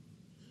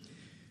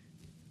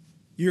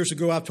 Years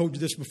ago, I've told you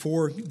this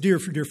before. Dear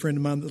friend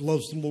of mine that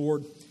loves the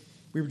Lord,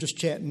 we were just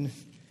chatting.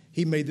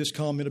 He made this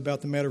comment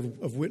about the matter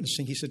of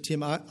witnessing. He said,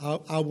 Tim, I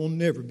will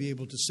never be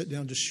able to sit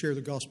down and just share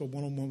the gospel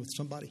one-on-one with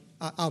somebody.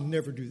 I'll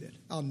never do that.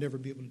 I'll never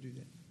be able to do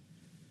that.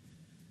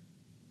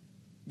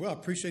 Well, I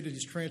appreciated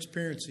his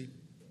transparency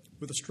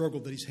with the struggle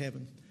that he's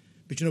having.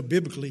 But you know,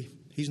 biblically,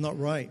 he's not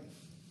right.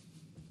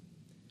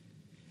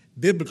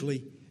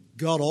 Biblically,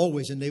 God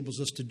always enables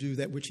us to do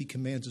that which He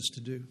commands us to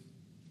do.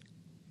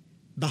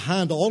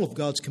 Behind all of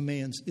God's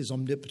commands is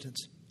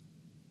omnipotence.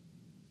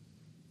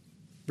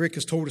 Rick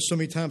has told us so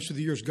many times through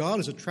the years, God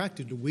is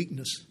attracted to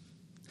weakness.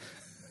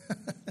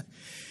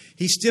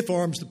 He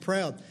stiff-arms the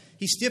proud.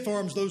 He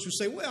stiff-arms those who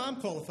say, well, I'm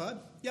qualified.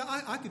 Yeah,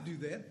 I could do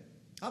that.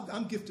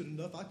 I'm gifted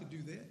enough. I could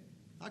do that.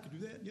 I could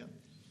do that, yeah.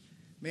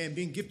 Man,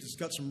 being gifted's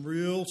got some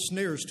real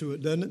snares to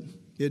it, doesn't it?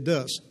 It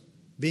does.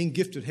 Being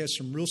gifted has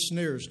some real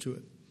snares to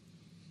it.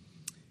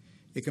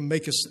 It can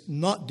make us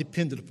not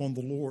dependent upon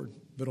the Lord,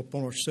 but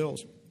upon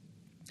ourselves.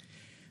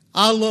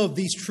 I love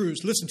these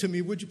truths. Listen to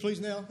me, would you please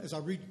now, as I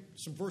read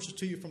some verses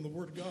to you from the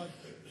Word of God.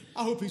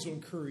 I hope these will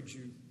encourage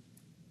you.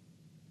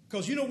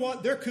 Because you know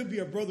what? There could be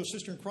a brother or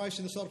sister in Christ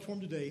in this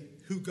auditorium today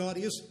who God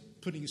is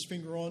putting His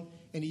finger on,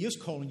 and He is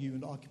calling you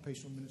into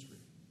occupational ministry.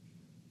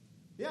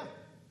 Yeah.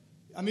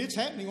 I mean, it's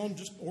happening on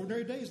just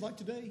ordinary days like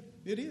today.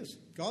 It is.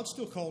 God's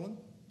still calling.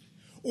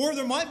 Or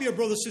there might be a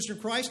brother or sister in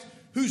Christ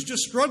who's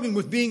just struggling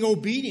with being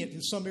obedient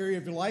in some area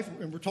of your life,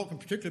 and we're talking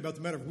particularly about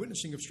the matter of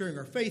witnessing, of sharing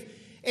our faith.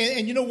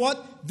 And you know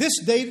what? This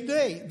day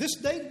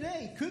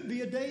today could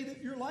be a day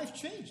that your life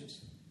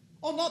changes.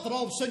 Oh, not that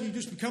all of a sudden you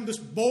just become this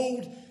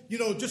bold,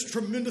 just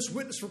tremendous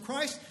witness for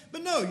Christ.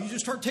 But no, you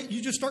just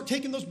start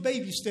taking those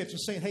baby steps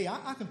and saying, hey,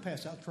 I can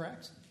pass out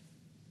tracts.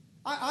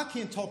 I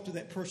can talk to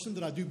that person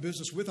that I do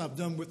business with, I've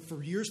done with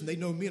for years, and they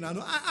know me, and I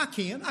know I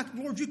can.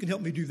 Lord, you can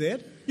help me do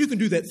that. You can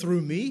do that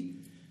through me.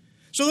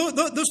 So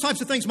those types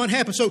of things might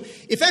happen. So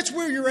if that's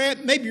where you're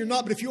at, maybe you're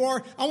not, but if you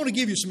are, I want to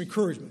give you some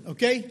encouragement,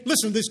 okay?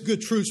 Listen to this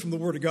good truths from the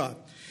Word of God.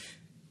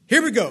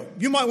 Here we go.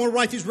 You might want to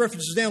write these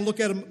references down, look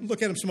at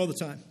them some other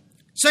time.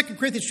 2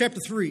 Corinthians chapter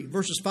 3,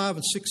 verses 5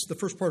 and 6, the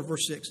first part of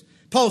verse 6.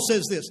 Paul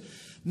says this,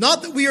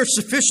 not that we are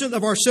sufficient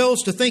of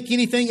ourselves to think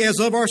anything as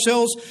of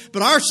ourselves,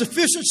 but our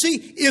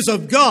sufficiency is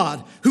of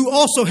God, who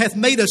also hath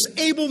made us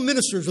able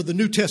ministers of the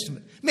New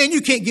Testament. Man,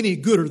 you can't get any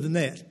gooder than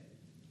that.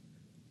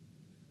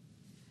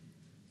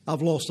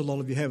 I've lost a lot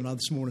of you, haven't I,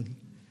 this morning?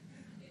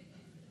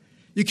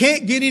 You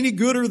can't get any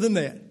gooder than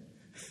that.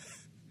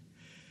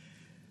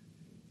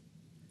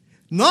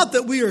 Not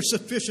that we are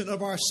sufficient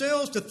of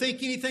ourselves to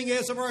think anything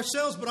as of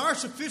ourselves, but our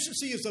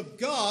sufficiency is of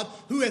God,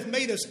 who hath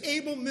made us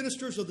able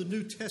ministers of the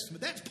New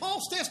Testament. That's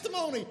Paul's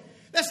testimony.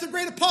 That's the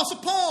great apostle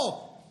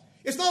Paul.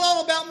 It's not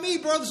all about me,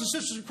 brothers and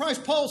sisters in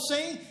Christ, Paul's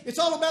saying. It's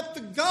all about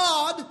the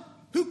God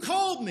who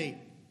called me.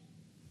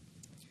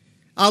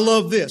 I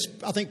love this.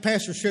 I think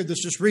Pastor shared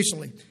this just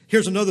recently.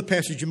 Here's another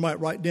passage you might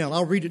write down.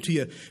 I'll read it to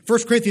you.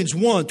 1 Corinthians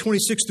 1,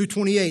 26 through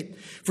 28.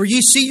 For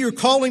ye see your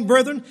calling,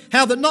 brethren,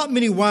 how that not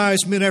many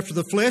wise men after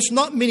the flesh,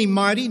 not many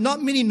mighty,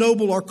 not many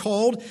noble are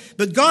called,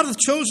 but God hath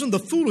chosen the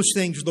foolish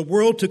things of the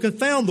world to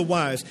confound the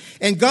wise.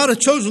 And God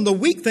hath chosen the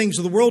weak things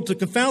of the world to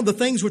confound the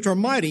things which are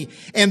mighty,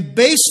 and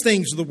base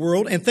things of the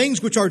world, and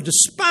things which are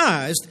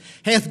despised,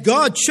 hath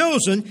God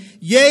chosen,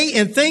 yea,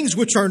 and things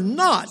which are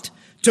not,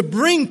 to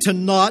bring to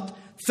naught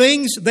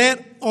things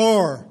that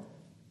are.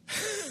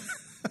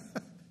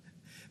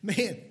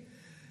 Man,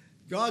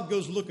 God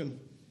goes looking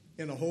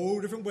in a whole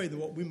different way than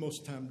what we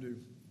most of the time do.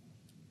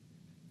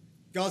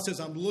 God says,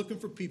 I'm looking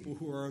for people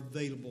who are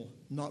available,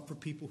 not for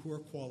people who are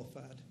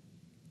qualified.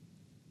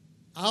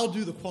 I'll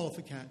do the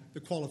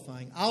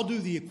qualifying. I'll do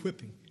the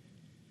equipping.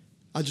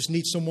 I just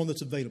need someone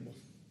that's available.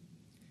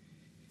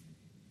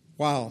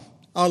 Wow,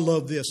 I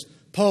love this.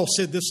 Paul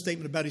said this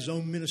statement about his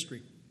own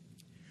ministry.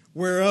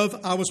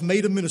 Whereof I was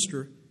made a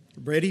minister.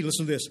 Ready?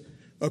 Listen to this.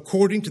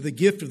 According to the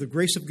gift of the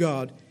grace of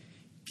God,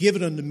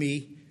 given unto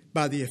me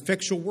by the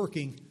effectual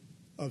working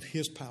of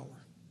His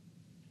power.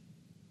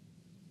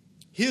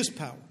 His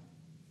power.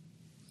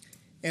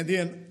 And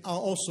then I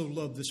also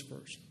love this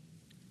verse.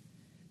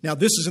 Now,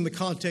 this is in the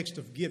context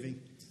of giving.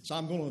 So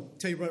I'm going to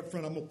tell you right up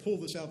front, I'm going to pull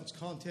this out of its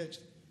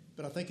context,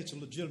 but I think it's a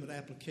legitimate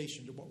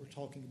application to what we're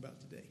talking about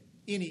today.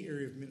 Any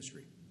area of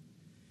ministry.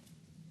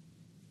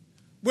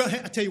 Well,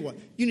 I tell you what,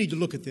 you need to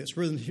look at this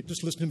rather than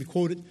just listen to me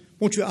quote it.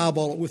 Won't you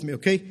eyeball it with me,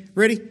 okay?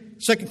 Ready?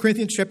 2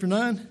 Corinthians chapter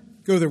 9.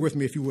 Go there with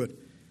me if you would.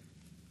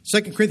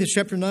 2 Corinthians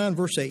chapter 9,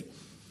 verse 8.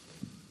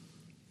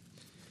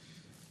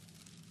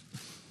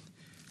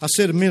 I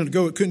said a minute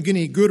ago it couldn't get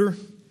any gooder.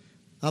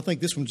 I think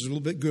this one's a little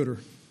bit gooder.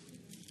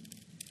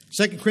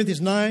 2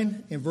 Corinthians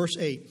 9 and verse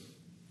 8.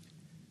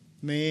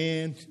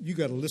 Man, you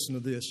got to listen to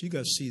this. You got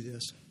to see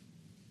this.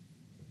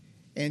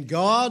 And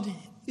God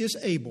is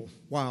able.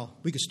 Wow,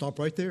 we could stop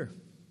right there.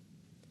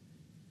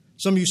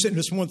 Some of you sitting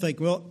this morning think,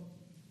 well,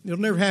 it'll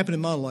never happen in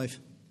my life.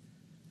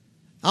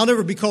 I'll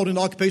never be called into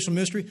occupational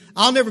ministry.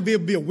 I'll never be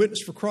able to be a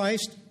witness for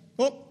Christ.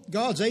 Well,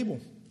 God's able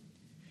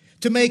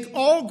to make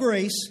all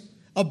grace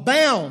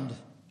abound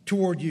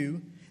toward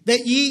you,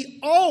 that ye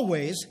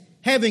always,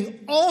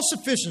 having all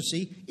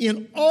sufficiency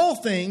in all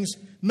things,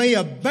 may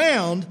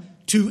abound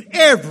to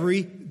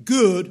every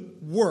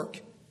good work.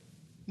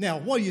 Now,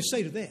 what do you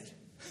say to that?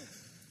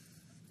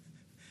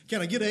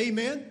 Can I get an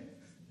amen?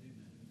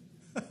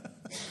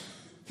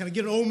 Can I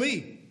get an oh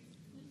me?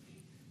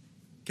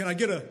 Can I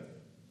get a,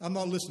 I'm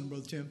not listening,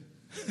 Brother Tim.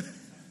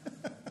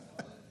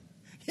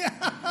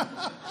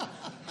 Yeah.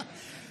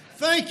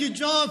 Thank you,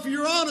 John, for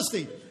your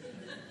honesty.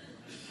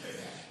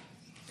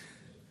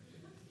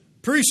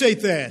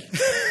 Appreciate that.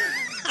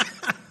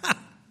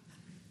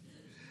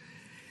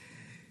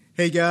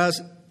 Hey, guys,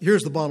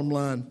 here's the bottom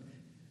line.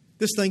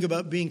 This thing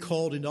about being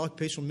called into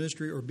occupational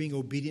ministry or being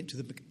obedient to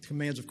the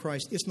commands of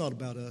Christ, it's not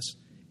about us.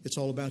 It's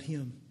all about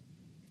Him.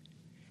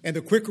 And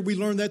the quicker we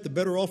learn that, the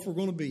better off we're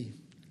going to be.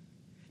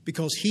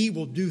 Because He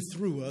will do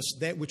through us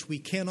that which we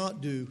cannot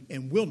do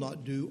and will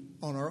not do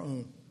on our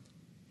own.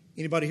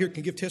 Anybody here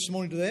can give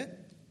testimony to that?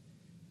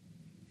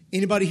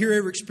 Anybody here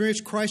ever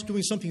experienced Christ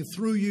doing something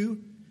through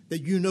you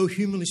that you know,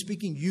 humanly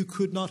speaking, you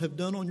could not have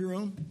done on your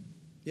own?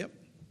 Yep.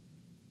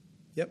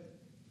 Yep.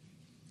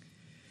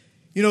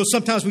 You know,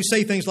 sometimes we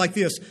say things like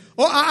this.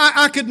 Oh,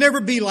 I could never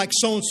be like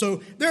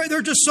so-and-so.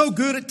 They're just so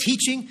good at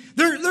teaching.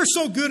 They're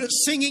so good at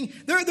singing.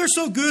 They're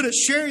so good at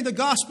sharing the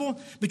gospel.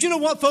 But you know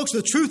what, folks?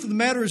 The truth of the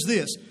matter is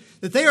this.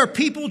 That they are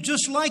people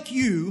just like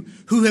you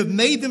who have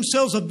made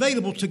themselves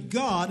available to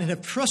God and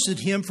have trusted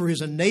Him for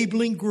His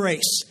enabling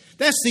grace.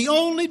 That's the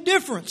only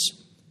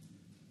difference.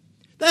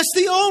 That's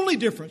the only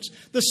difference.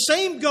 The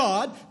same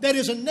God that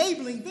is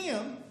enabling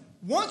them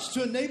wants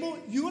to enable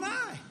you and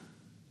I,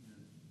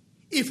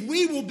 if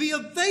we will be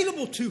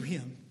available to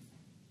Him.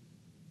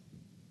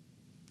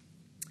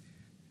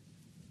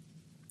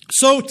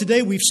 So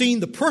today we've seen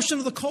the person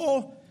of the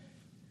call.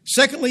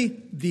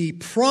 Secondly, the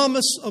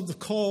promise of the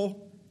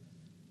call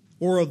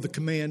or of the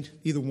command,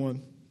 either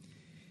one.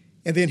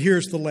 And then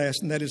here's the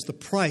last, and that is the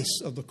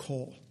price of the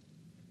call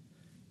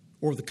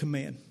or the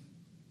command.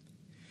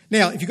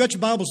 Now, if you got your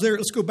Bibles there,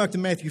 let's go back to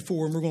Matthew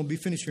 4, and we're going to be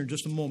finished here in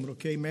just a moment,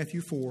 okay? Matthew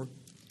 4.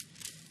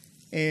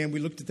 And we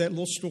looked at that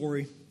little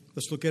story.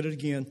 Let's look at it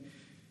again.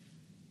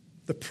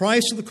 The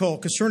price of the call.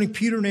 Concerning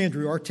Peter and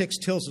Andrew, our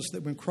text tells us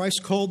that when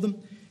Christ called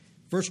them,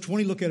 verse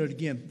 20, look at it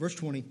again. Verse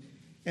 20.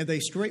 And they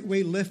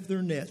straightway left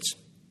their nets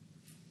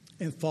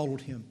and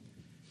followed Him.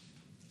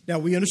 Now,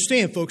 we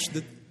understand, folks,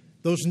 that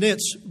those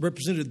nets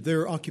represented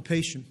their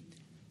occupation.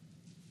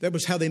 That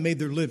was how they made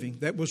their living.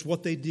 That was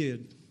what they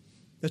did.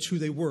 That's who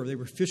they were. They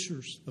were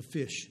fishers of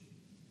fish.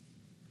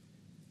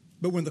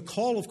 But when the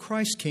call of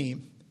Christ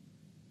came,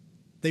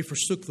 they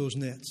forsook those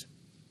nets.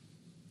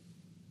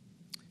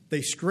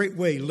 They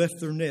straightway left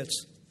their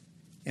nets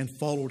and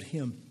followed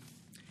Him.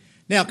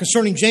 Now,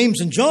 concerning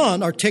James and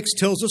John, our text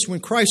tells us when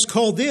Christ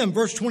called them,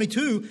 verse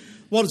 22,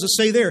 what does it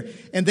say there?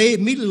 And they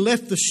immediately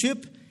left the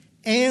ship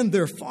and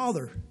their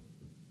father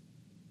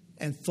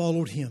and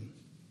followed Him.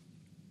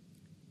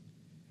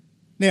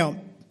 Now,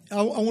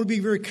 I want to be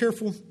very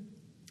careful,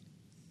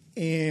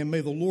 and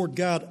may the Lord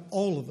guide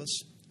all of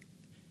us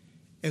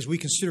as we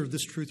consider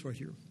this truth right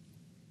here.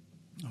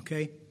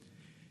 Okay?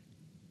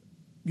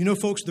 You know,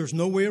 folks, there's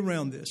no way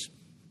around this.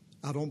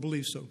 I don't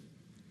believe so.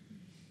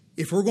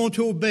 If we're going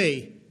to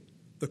obey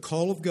the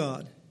call of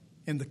God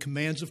and the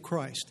commands of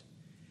Christ,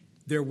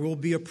 there will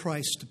be a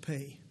price to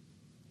pay.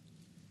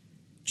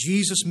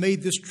 Jesus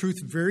made this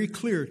truth very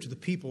clear to the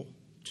people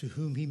to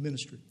whom He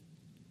ministered.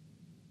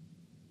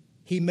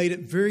 He made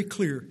it very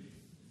clear,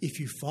 if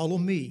you follow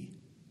me,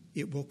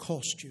 it will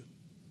cost you.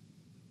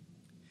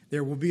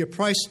 There will be a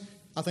price.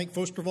 I think,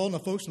 first of all, now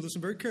folks,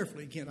 listen very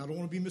carefully. Again, I don't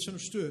want to be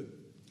misunderstood.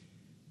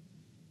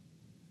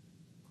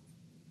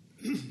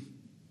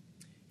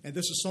 And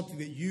this is something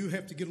that you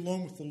have to get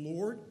along with the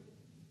Lord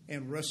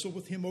and wrestle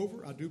with Him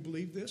over. I do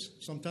believe this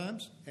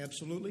sometimes,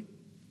 absolutely.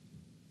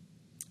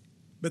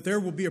 But there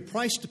will be a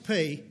price to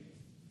pay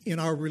in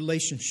our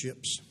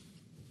relationships,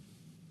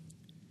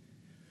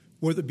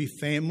 whether it be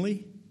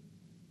family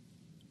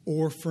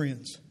or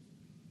friends.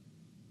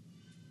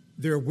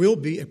 There will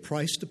be a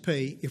price to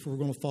pay if we're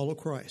going to follow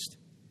Christ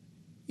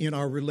in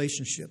our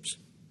relationships.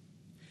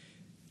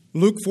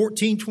 Luke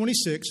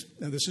 14:26,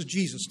 and this is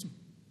Jesus.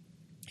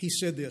 He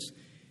said this,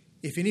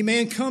 if any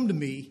man come to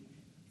me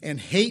and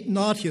hate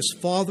not his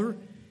father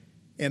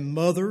and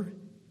mother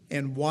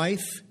and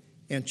wife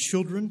and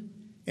children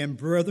and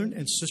brethren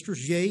and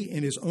sisters, yea,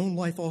 and his own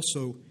life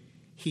also,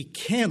 he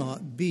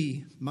cannot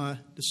be my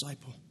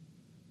disciple.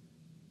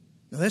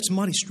 Now that's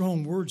mighty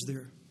strong words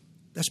there.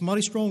 That's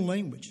mighty strong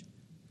language.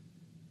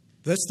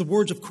 That's the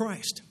words of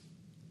Christ.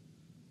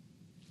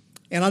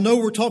 And I know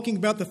we're talking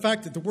about the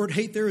fact that the word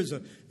hate there is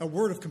a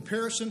word of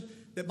comparison,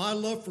 that my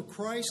love for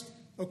Christ,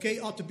 okay,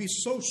 ought to be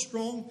so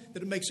strong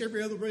that it makes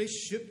every other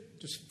relationship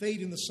just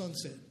fade in the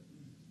sunset.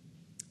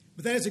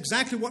 But that is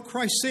exactly what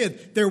Christ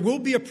said. There will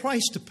be a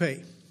price to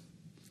pay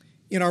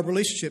in our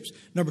relationships.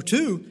 Number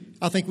two,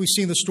 I think we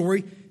see in the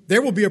story,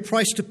 there will be a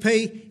price to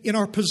pay in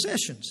our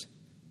possessions.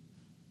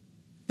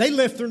 They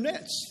left their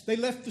nets. They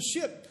left the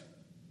ship.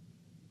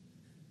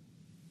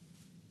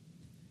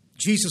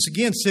 Jesus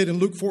again said in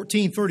Luke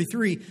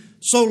 14:33,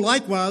 so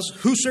likewise,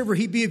 whosoever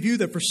he be of you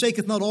that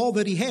forsaketh not all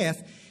that he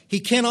hath, he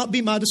cannot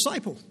be my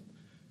disciple.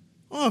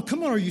 Oh,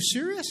 come on, are you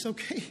serious?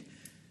 Okay.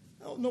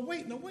 Oh, no,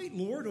 wait,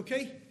 Lord,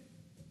 okay.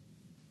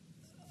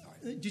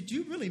 Did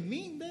you really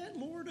mean that,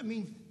 Lord? I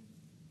mean,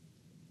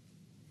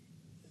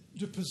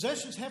 do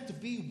possessions have to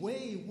be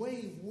way,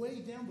 way,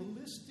 way down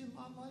the list in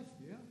my life?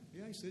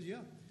 Yeah, he says, yeah.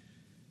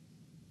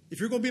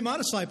 If you're going to be my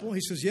disciple,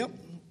 he says, yep.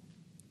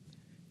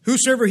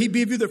 Whosoever he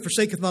be of you that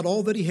forsaketh not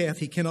all that he hath,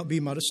 he cannot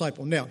be my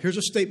disciple. Now, here's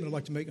a statement I'd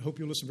like to make. I hope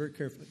you'll listen very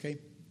carefully, okay?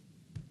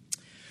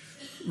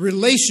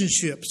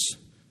 Relationships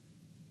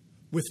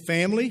with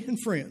family and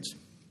friends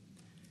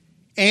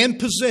and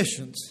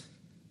possessions,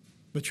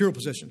 material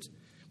possessions,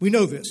 we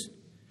know this.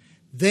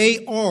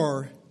 They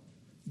are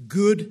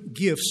good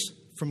gifts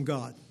from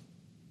God.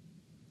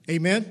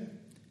 Amen?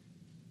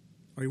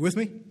 Are you with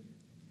me?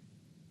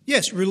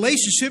 Yes,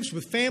 relationships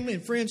with family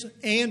and friends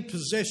and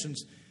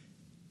possessions.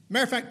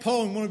 Matter of fact,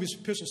 Paul in one of his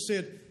epistles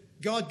said,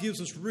 God gives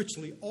us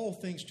richly all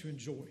things to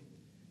enjoy.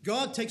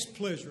 God takes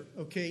pleasure,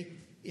 okay,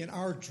 in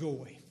our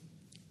joy.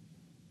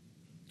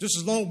 Just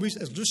as long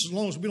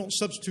as we don't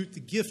substitute the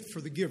gift for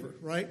the giver,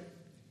 right?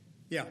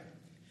 Yeah.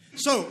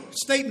 So,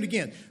 statement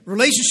again.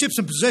 Relationships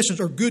and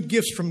possessions are good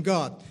gifts from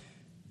God.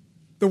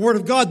 The Word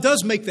of God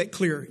does make that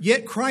clear.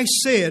 Yet Christ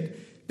said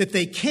that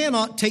they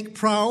cannot take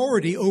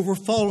priority over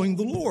following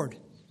the Lord.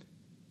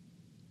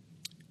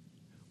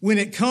 When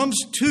it comes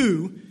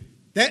to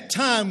that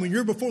time when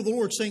you're before the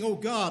Lord saying, oh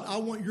God, I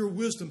want your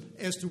wisdom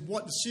as to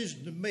what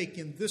decision to make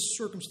in this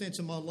circumstance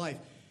in my life,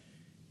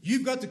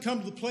 you've got to come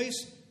to the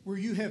place where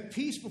you have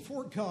peace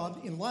before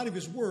God in light of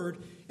His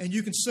Word, and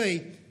you can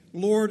say,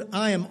 Lord,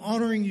 I am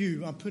honoring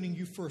you. I'm putting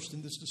you first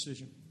in this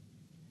decision.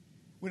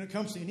 When it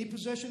comes to any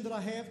possession that I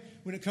have,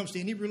 when it comes to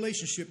any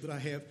relationship that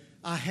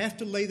I have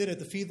to lay that at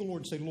the feet of the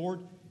Lord and say,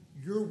 Lord,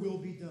 your will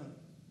be done.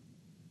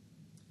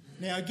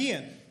 Now,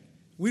 again,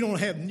 we don't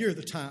have near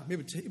the time.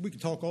 We could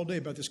talk all day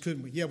about this,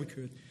 couldn't we? Yeah, we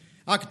could.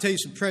 I could tell you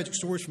some tragic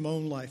stories from my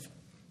own life.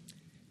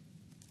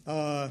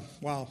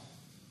 Wow.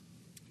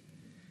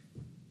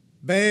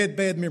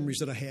 Bad memories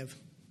that I have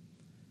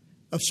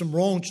of some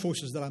wrong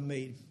choices that I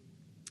made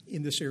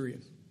in this area.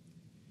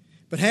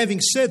 But having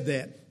said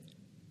that,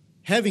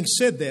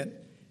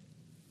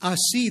 I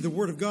see the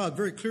Word of God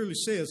very clearly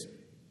says,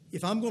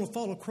 if I'm going to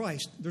follow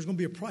Christ, there's going to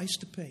be a price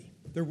to pay.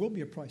 There will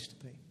be a price to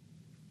pay.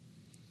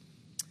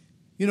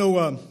 You know,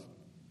 let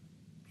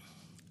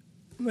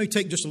me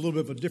take just a little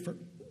bit of a different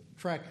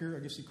track here. I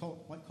guess you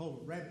might call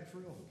it rabbit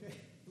trail, okay,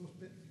 a little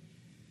bit.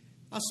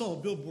 I saw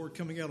a billboard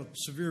coming out of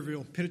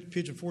Sevierville,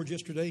 Pigeon Forge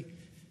yesterday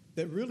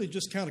that really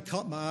just kind of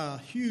caught my eye. A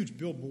huge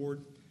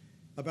billboard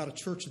about a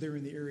church there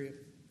in the area.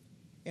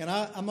 And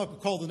I'm not going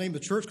to call the name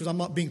of the church because I'm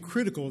not being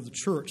critical of the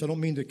church. I don't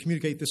mean to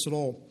communicate this at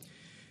all.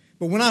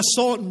 But when I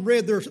saw it and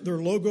read their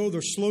logo,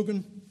 their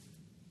slogan,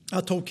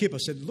 I told Kip, I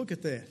said, look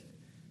at that.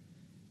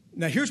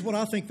 Now, here's what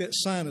I think that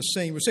sign is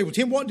saying. We say, well,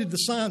 Tim, what did the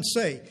sign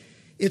say?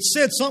 It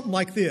said something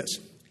like this.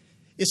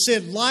 It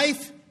said,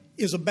 life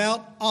is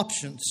about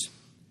options.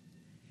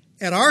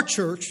 At our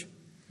church,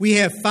 we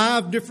have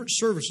 5 different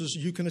services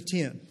you can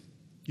attend.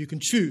 You can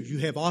choose. You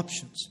have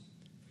options.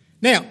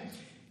 Now,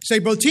 say,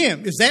 Brother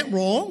Tim, is that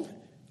wrong?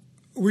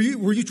 Were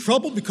you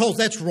troubled because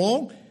that's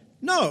wrong?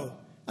 No.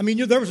 I mean,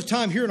 there was a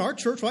time here in our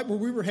church, right, where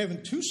we were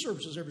having 2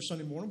 services every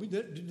Sunday morning. We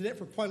did that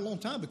for quite a long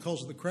time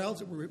because of the crowds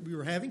that we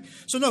were having.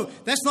 So, no,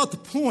 that's not the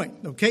point,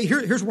 okay?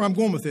 Here's where I'm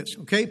going with this,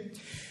 okay?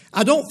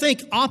 I don't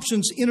think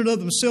options in and of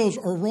themselves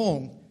are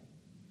wrong.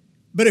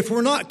 But if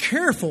we're not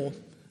careful,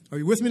 are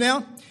you with me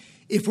now?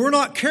 If we're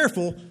not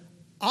careful,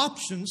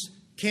 options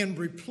can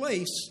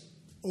replace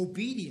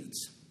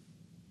obedience.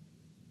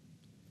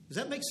 Does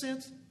that make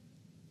sense?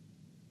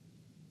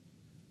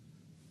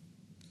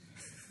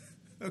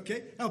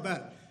 Okay, how about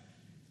it?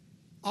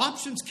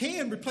 Options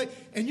can replace,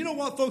 and you know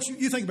what, folks,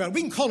 you think about it.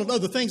 We can call it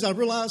other things, I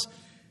realize,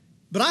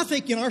 but I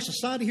think in our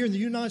society here in the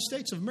United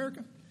States of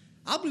America,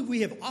 I believe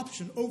we have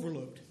option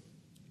overload.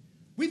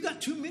 We've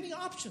got too many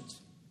options,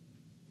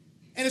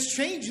 and it's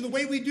changing the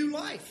way we do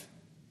life.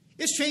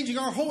 It's changing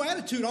our whole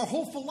attitude, our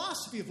whole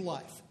philosophy of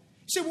life.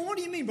 You say, well, what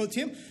do you mean, Brother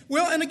Tim?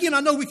 Well, and again,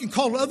 I know we can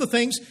call it other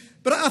things,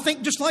 but I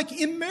think just like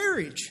in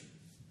marriage,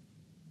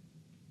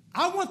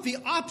 I want the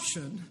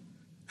option,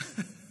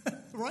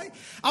 right?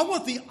 I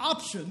want the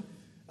option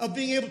of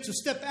being able to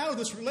step out of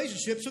this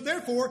relationship, so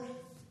therefore,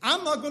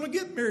 I'm not going to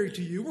get married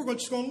to you. We're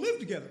just going to live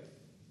together.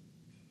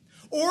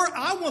 Or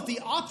I want the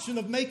option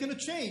of making a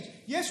change.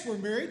 Yes, we're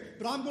married,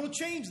 but I'm going to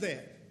change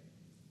that.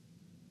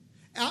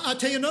 I'll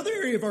tell you another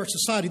area of our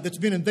society that's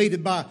been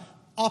invaded by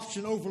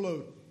option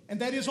overload,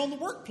 and that is on the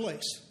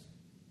workplace.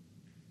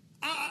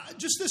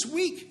 Just this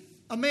week,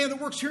 a man that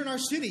works here in our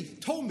city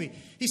told me,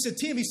 he said,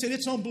 Tim,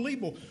 it's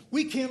unbelievable.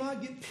 We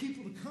cannot get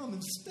people to come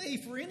and stay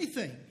for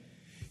anything.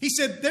 He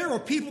said, there are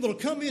people that will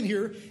come in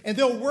here and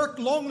they'll work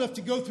long enough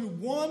to go through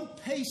one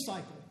pay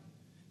cycle.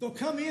 They'll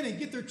come in and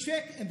get their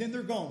check and then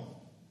they're gone.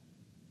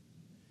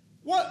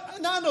 Now,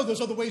 I know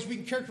there's other ways we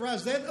can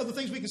characterize that, other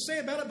things we can say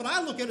about it, but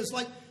I look at it as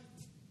like,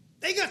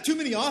 they got too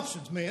many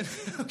options, man,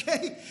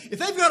 okay? If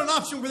they've got an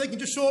option where they can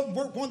just show up and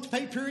work one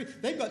pay period,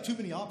 they've got too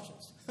many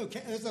options,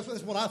 okay?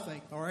 That's what I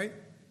think, all right?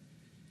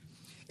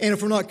 And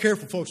if we're not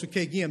careful, folks,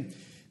 okay, again,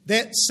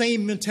 that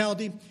same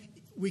mentality,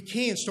 we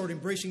can start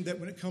embracing that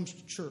when it comes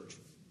to church.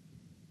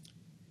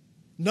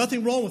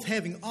 Nothing wrong with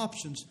having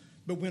options,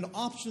 but when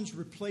options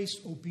replace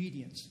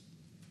obedience.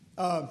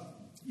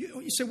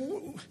 You say,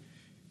 well,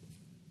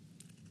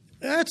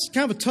 that's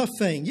kind of a tough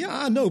thing. Yeah,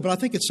 I know, but I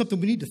think it's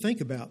something we need to think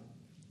about.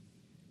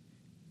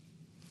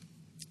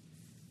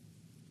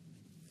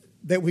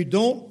 That we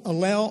don't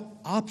allow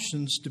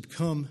options to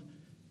become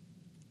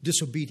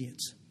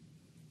disobedience.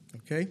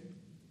 Okay?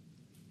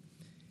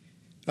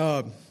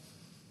 I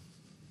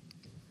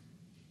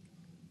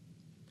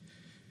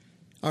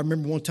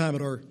remember one time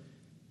at our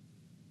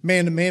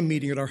man-to-man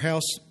meeting at our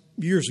house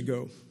years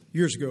ago,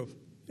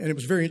 and it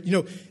was very,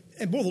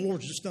 and boy, the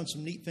Lord's just done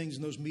some neat things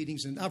in those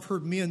meetings, and I've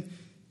heard men,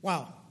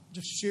 wow,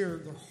 just share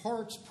their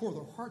hearts, pour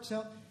their hearts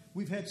out.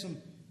 We've had some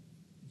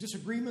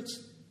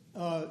disagreements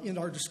in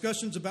our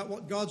discussions about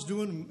what God's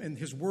doing and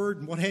His Word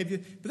and what have you,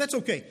 but that's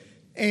okay.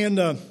 And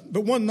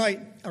but one night,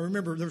 I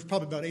remember there was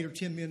probably about 8 or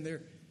 10 men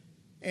there,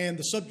 and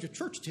the subject of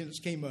church attendance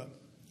came up.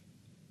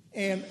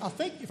 And I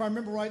think, if I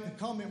remember right, the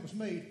comment was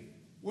made,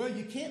 well,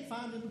 you can't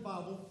find in the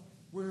Bible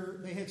where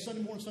they had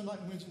Sunday morning, Sunday night,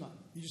 and Wednesday night.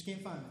 You just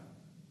can't find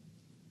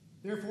that.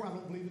 Therefore, I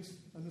don't believe it's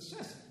a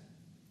necessity.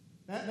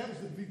 That was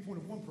the viewpoint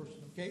of one person,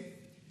 okay?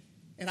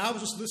 And I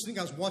was just listening.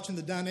 I was watching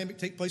the dynamic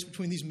take place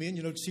between these men,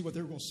 to see what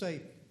they were going to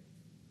say.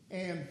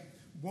 And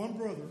one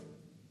brother,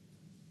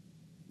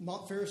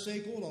 not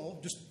pharisaical at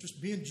all,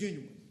 just being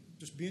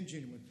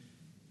genuine,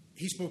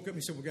 he spoke up and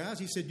he said, well, guys,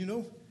 he said,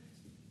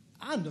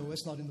 I know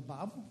it's not in the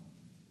Bible.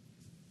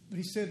 But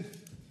he said,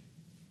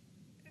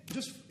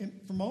 just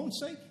for my own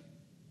sake,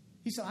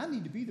 he said, I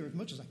need to be there as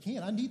much as I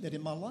can. I need that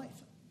in my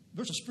life.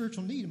 There's a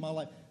spiritual need in my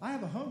life. I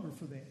have a hunger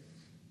for that.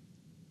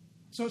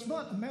 So it's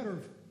not a matter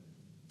of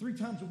 3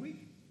 times a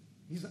week.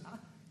 He said,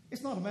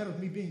 it's not a matter of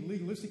me being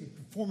legalistic and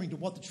conforming to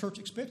what the church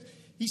expects.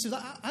 He says,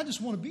 I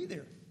just want to be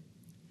there.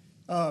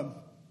 And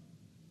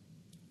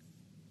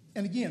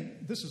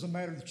again, this is a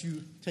matter that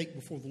you take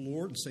before the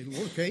Lord and say,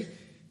 Lord, okay,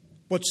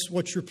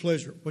 what's your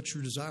pleasure? What's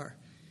your desire?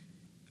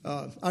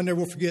 I never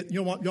will forget,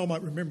 y'all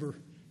might remember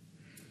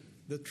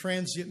the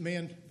transient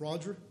man,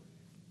 Roger,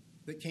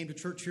 that came to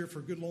church here for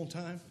a good long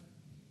time.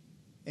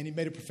 And he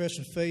made a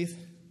profession of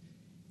faith.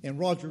 And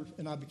Roger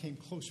and I became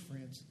close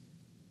friends.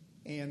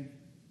 And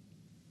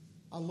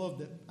I love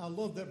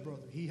that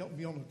brother. He helped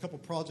me on a couple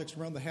projects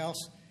around the house.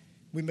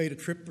 We made a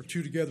trip or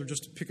two together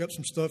just to pick up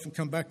some stuff and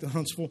come back to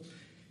Huntsville.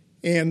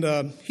 And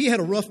he had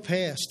a rough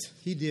past.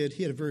 He did.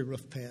 He had a very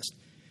rough past.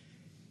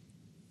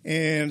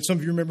 And some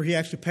of you remember he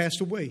actually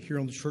passed away here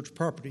on the church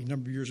property a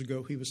number of years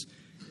ago. He was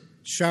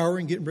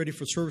showering, getting ready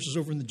for services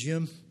over in the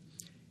gym,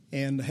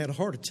 and had a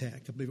heart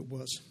attack, I believe it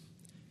was.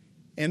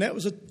 And that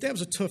was a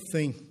tough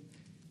thing.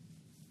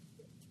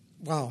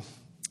 Wow.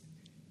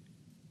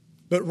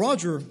 But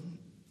Roger,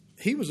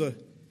 he was a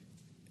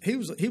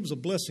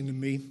blessing to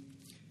me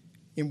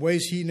in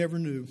ways he never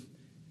knew.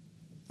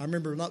 I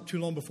remember not too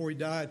long before he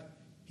died,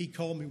 he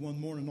called me one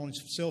morning on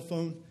his cell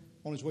phone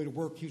on his way to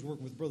work. He was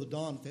working with Brother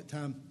Don at that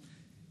time.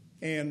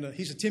 And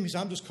he said, Tim,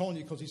 I'm just calling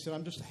you because he said,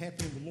 I'm just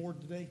happy in the Lord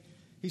today.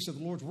 He said,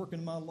 the Lord's working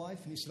in my life.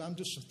 And he said, I'm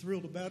just so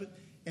thrilled about it.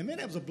 And man,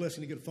 that was a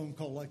blessing to get a phone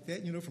call like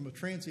that, from a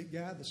transient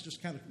guy that's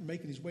just kind of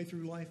making his way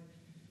through life.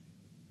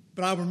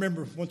 But I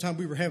remember one time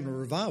we were having a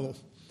revival.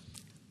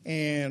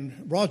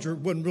 And Roger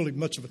wasn't really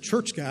much of a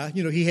church guy.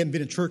 He hadn't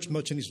been in church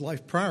much in his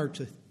life prior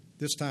to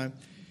this time.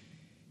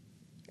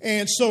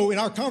 And so in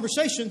our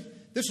conversation,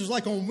 this was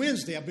like on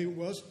Wednesday, I believe it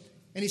was.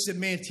 And he said,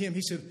 man, Tim,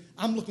 he said,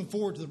 I'm looking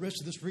forward to the rest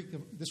of this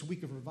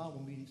week of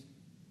revival meetings.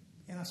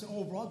 And I said,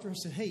 oh, Roger, I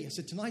said, hey,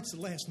 tonight's the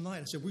last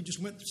night. I said, we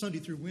just went Sunday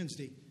through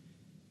Wednesday.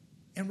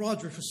 And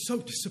Roger was so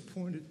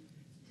disappointed.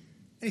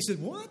 And he said,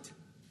 what?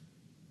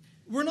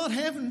 We're not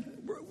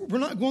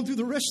going through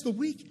the rest of the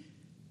week.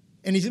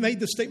 And he made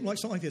this statement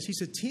something like this. He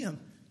said, Tim,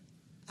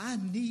 I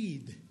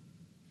need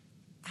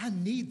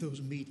those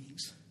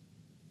meetings.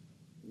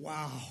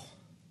 Wow.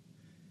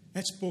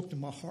 That spoke to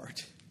my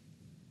heart.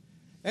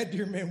 That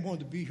dear man wanted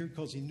to be here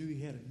because he knew he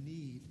had a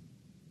need.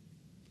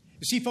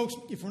 You see, folks,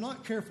 if we're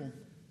not careful,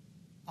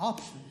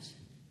 options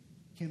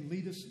can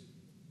lead us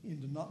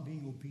into not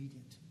being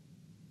obedient.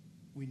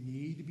 We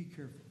need to be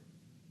careful.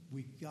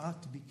 We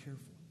got to be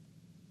careful.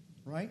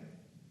 Right?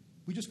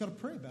 We just got to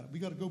pray about it. We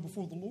got to go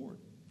before the Lord.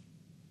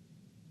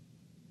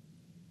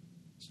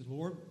 Say,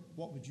 Lord,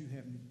 what would you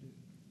have me to do?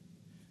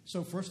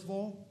 So, first of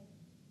all,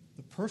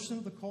 the person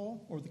of the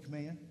call or the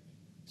command.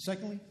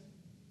 Secondly,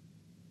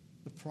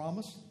 the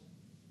promise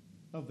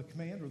of the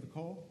command or the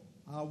call.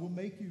 I will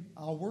make you.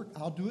 I'll work.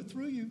 I'll do it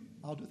through you.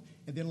 I'll do it.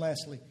 And then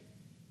lastly,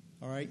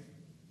 all right,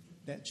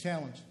 that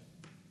challenge,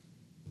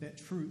 that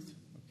truth,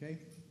 okay?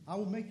 I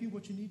will make you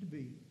what you need to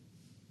be.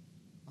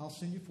 I'll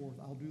send you forth.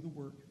 I'll do the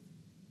work.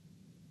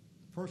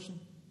 The person,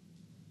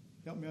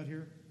 help me out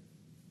here,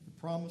 the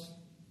promise,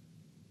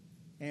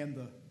 and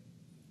the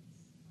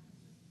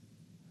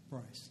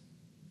price.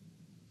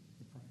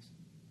 The price.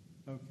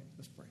 Okay,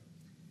 let's pray.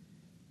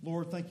 Lord, thank you.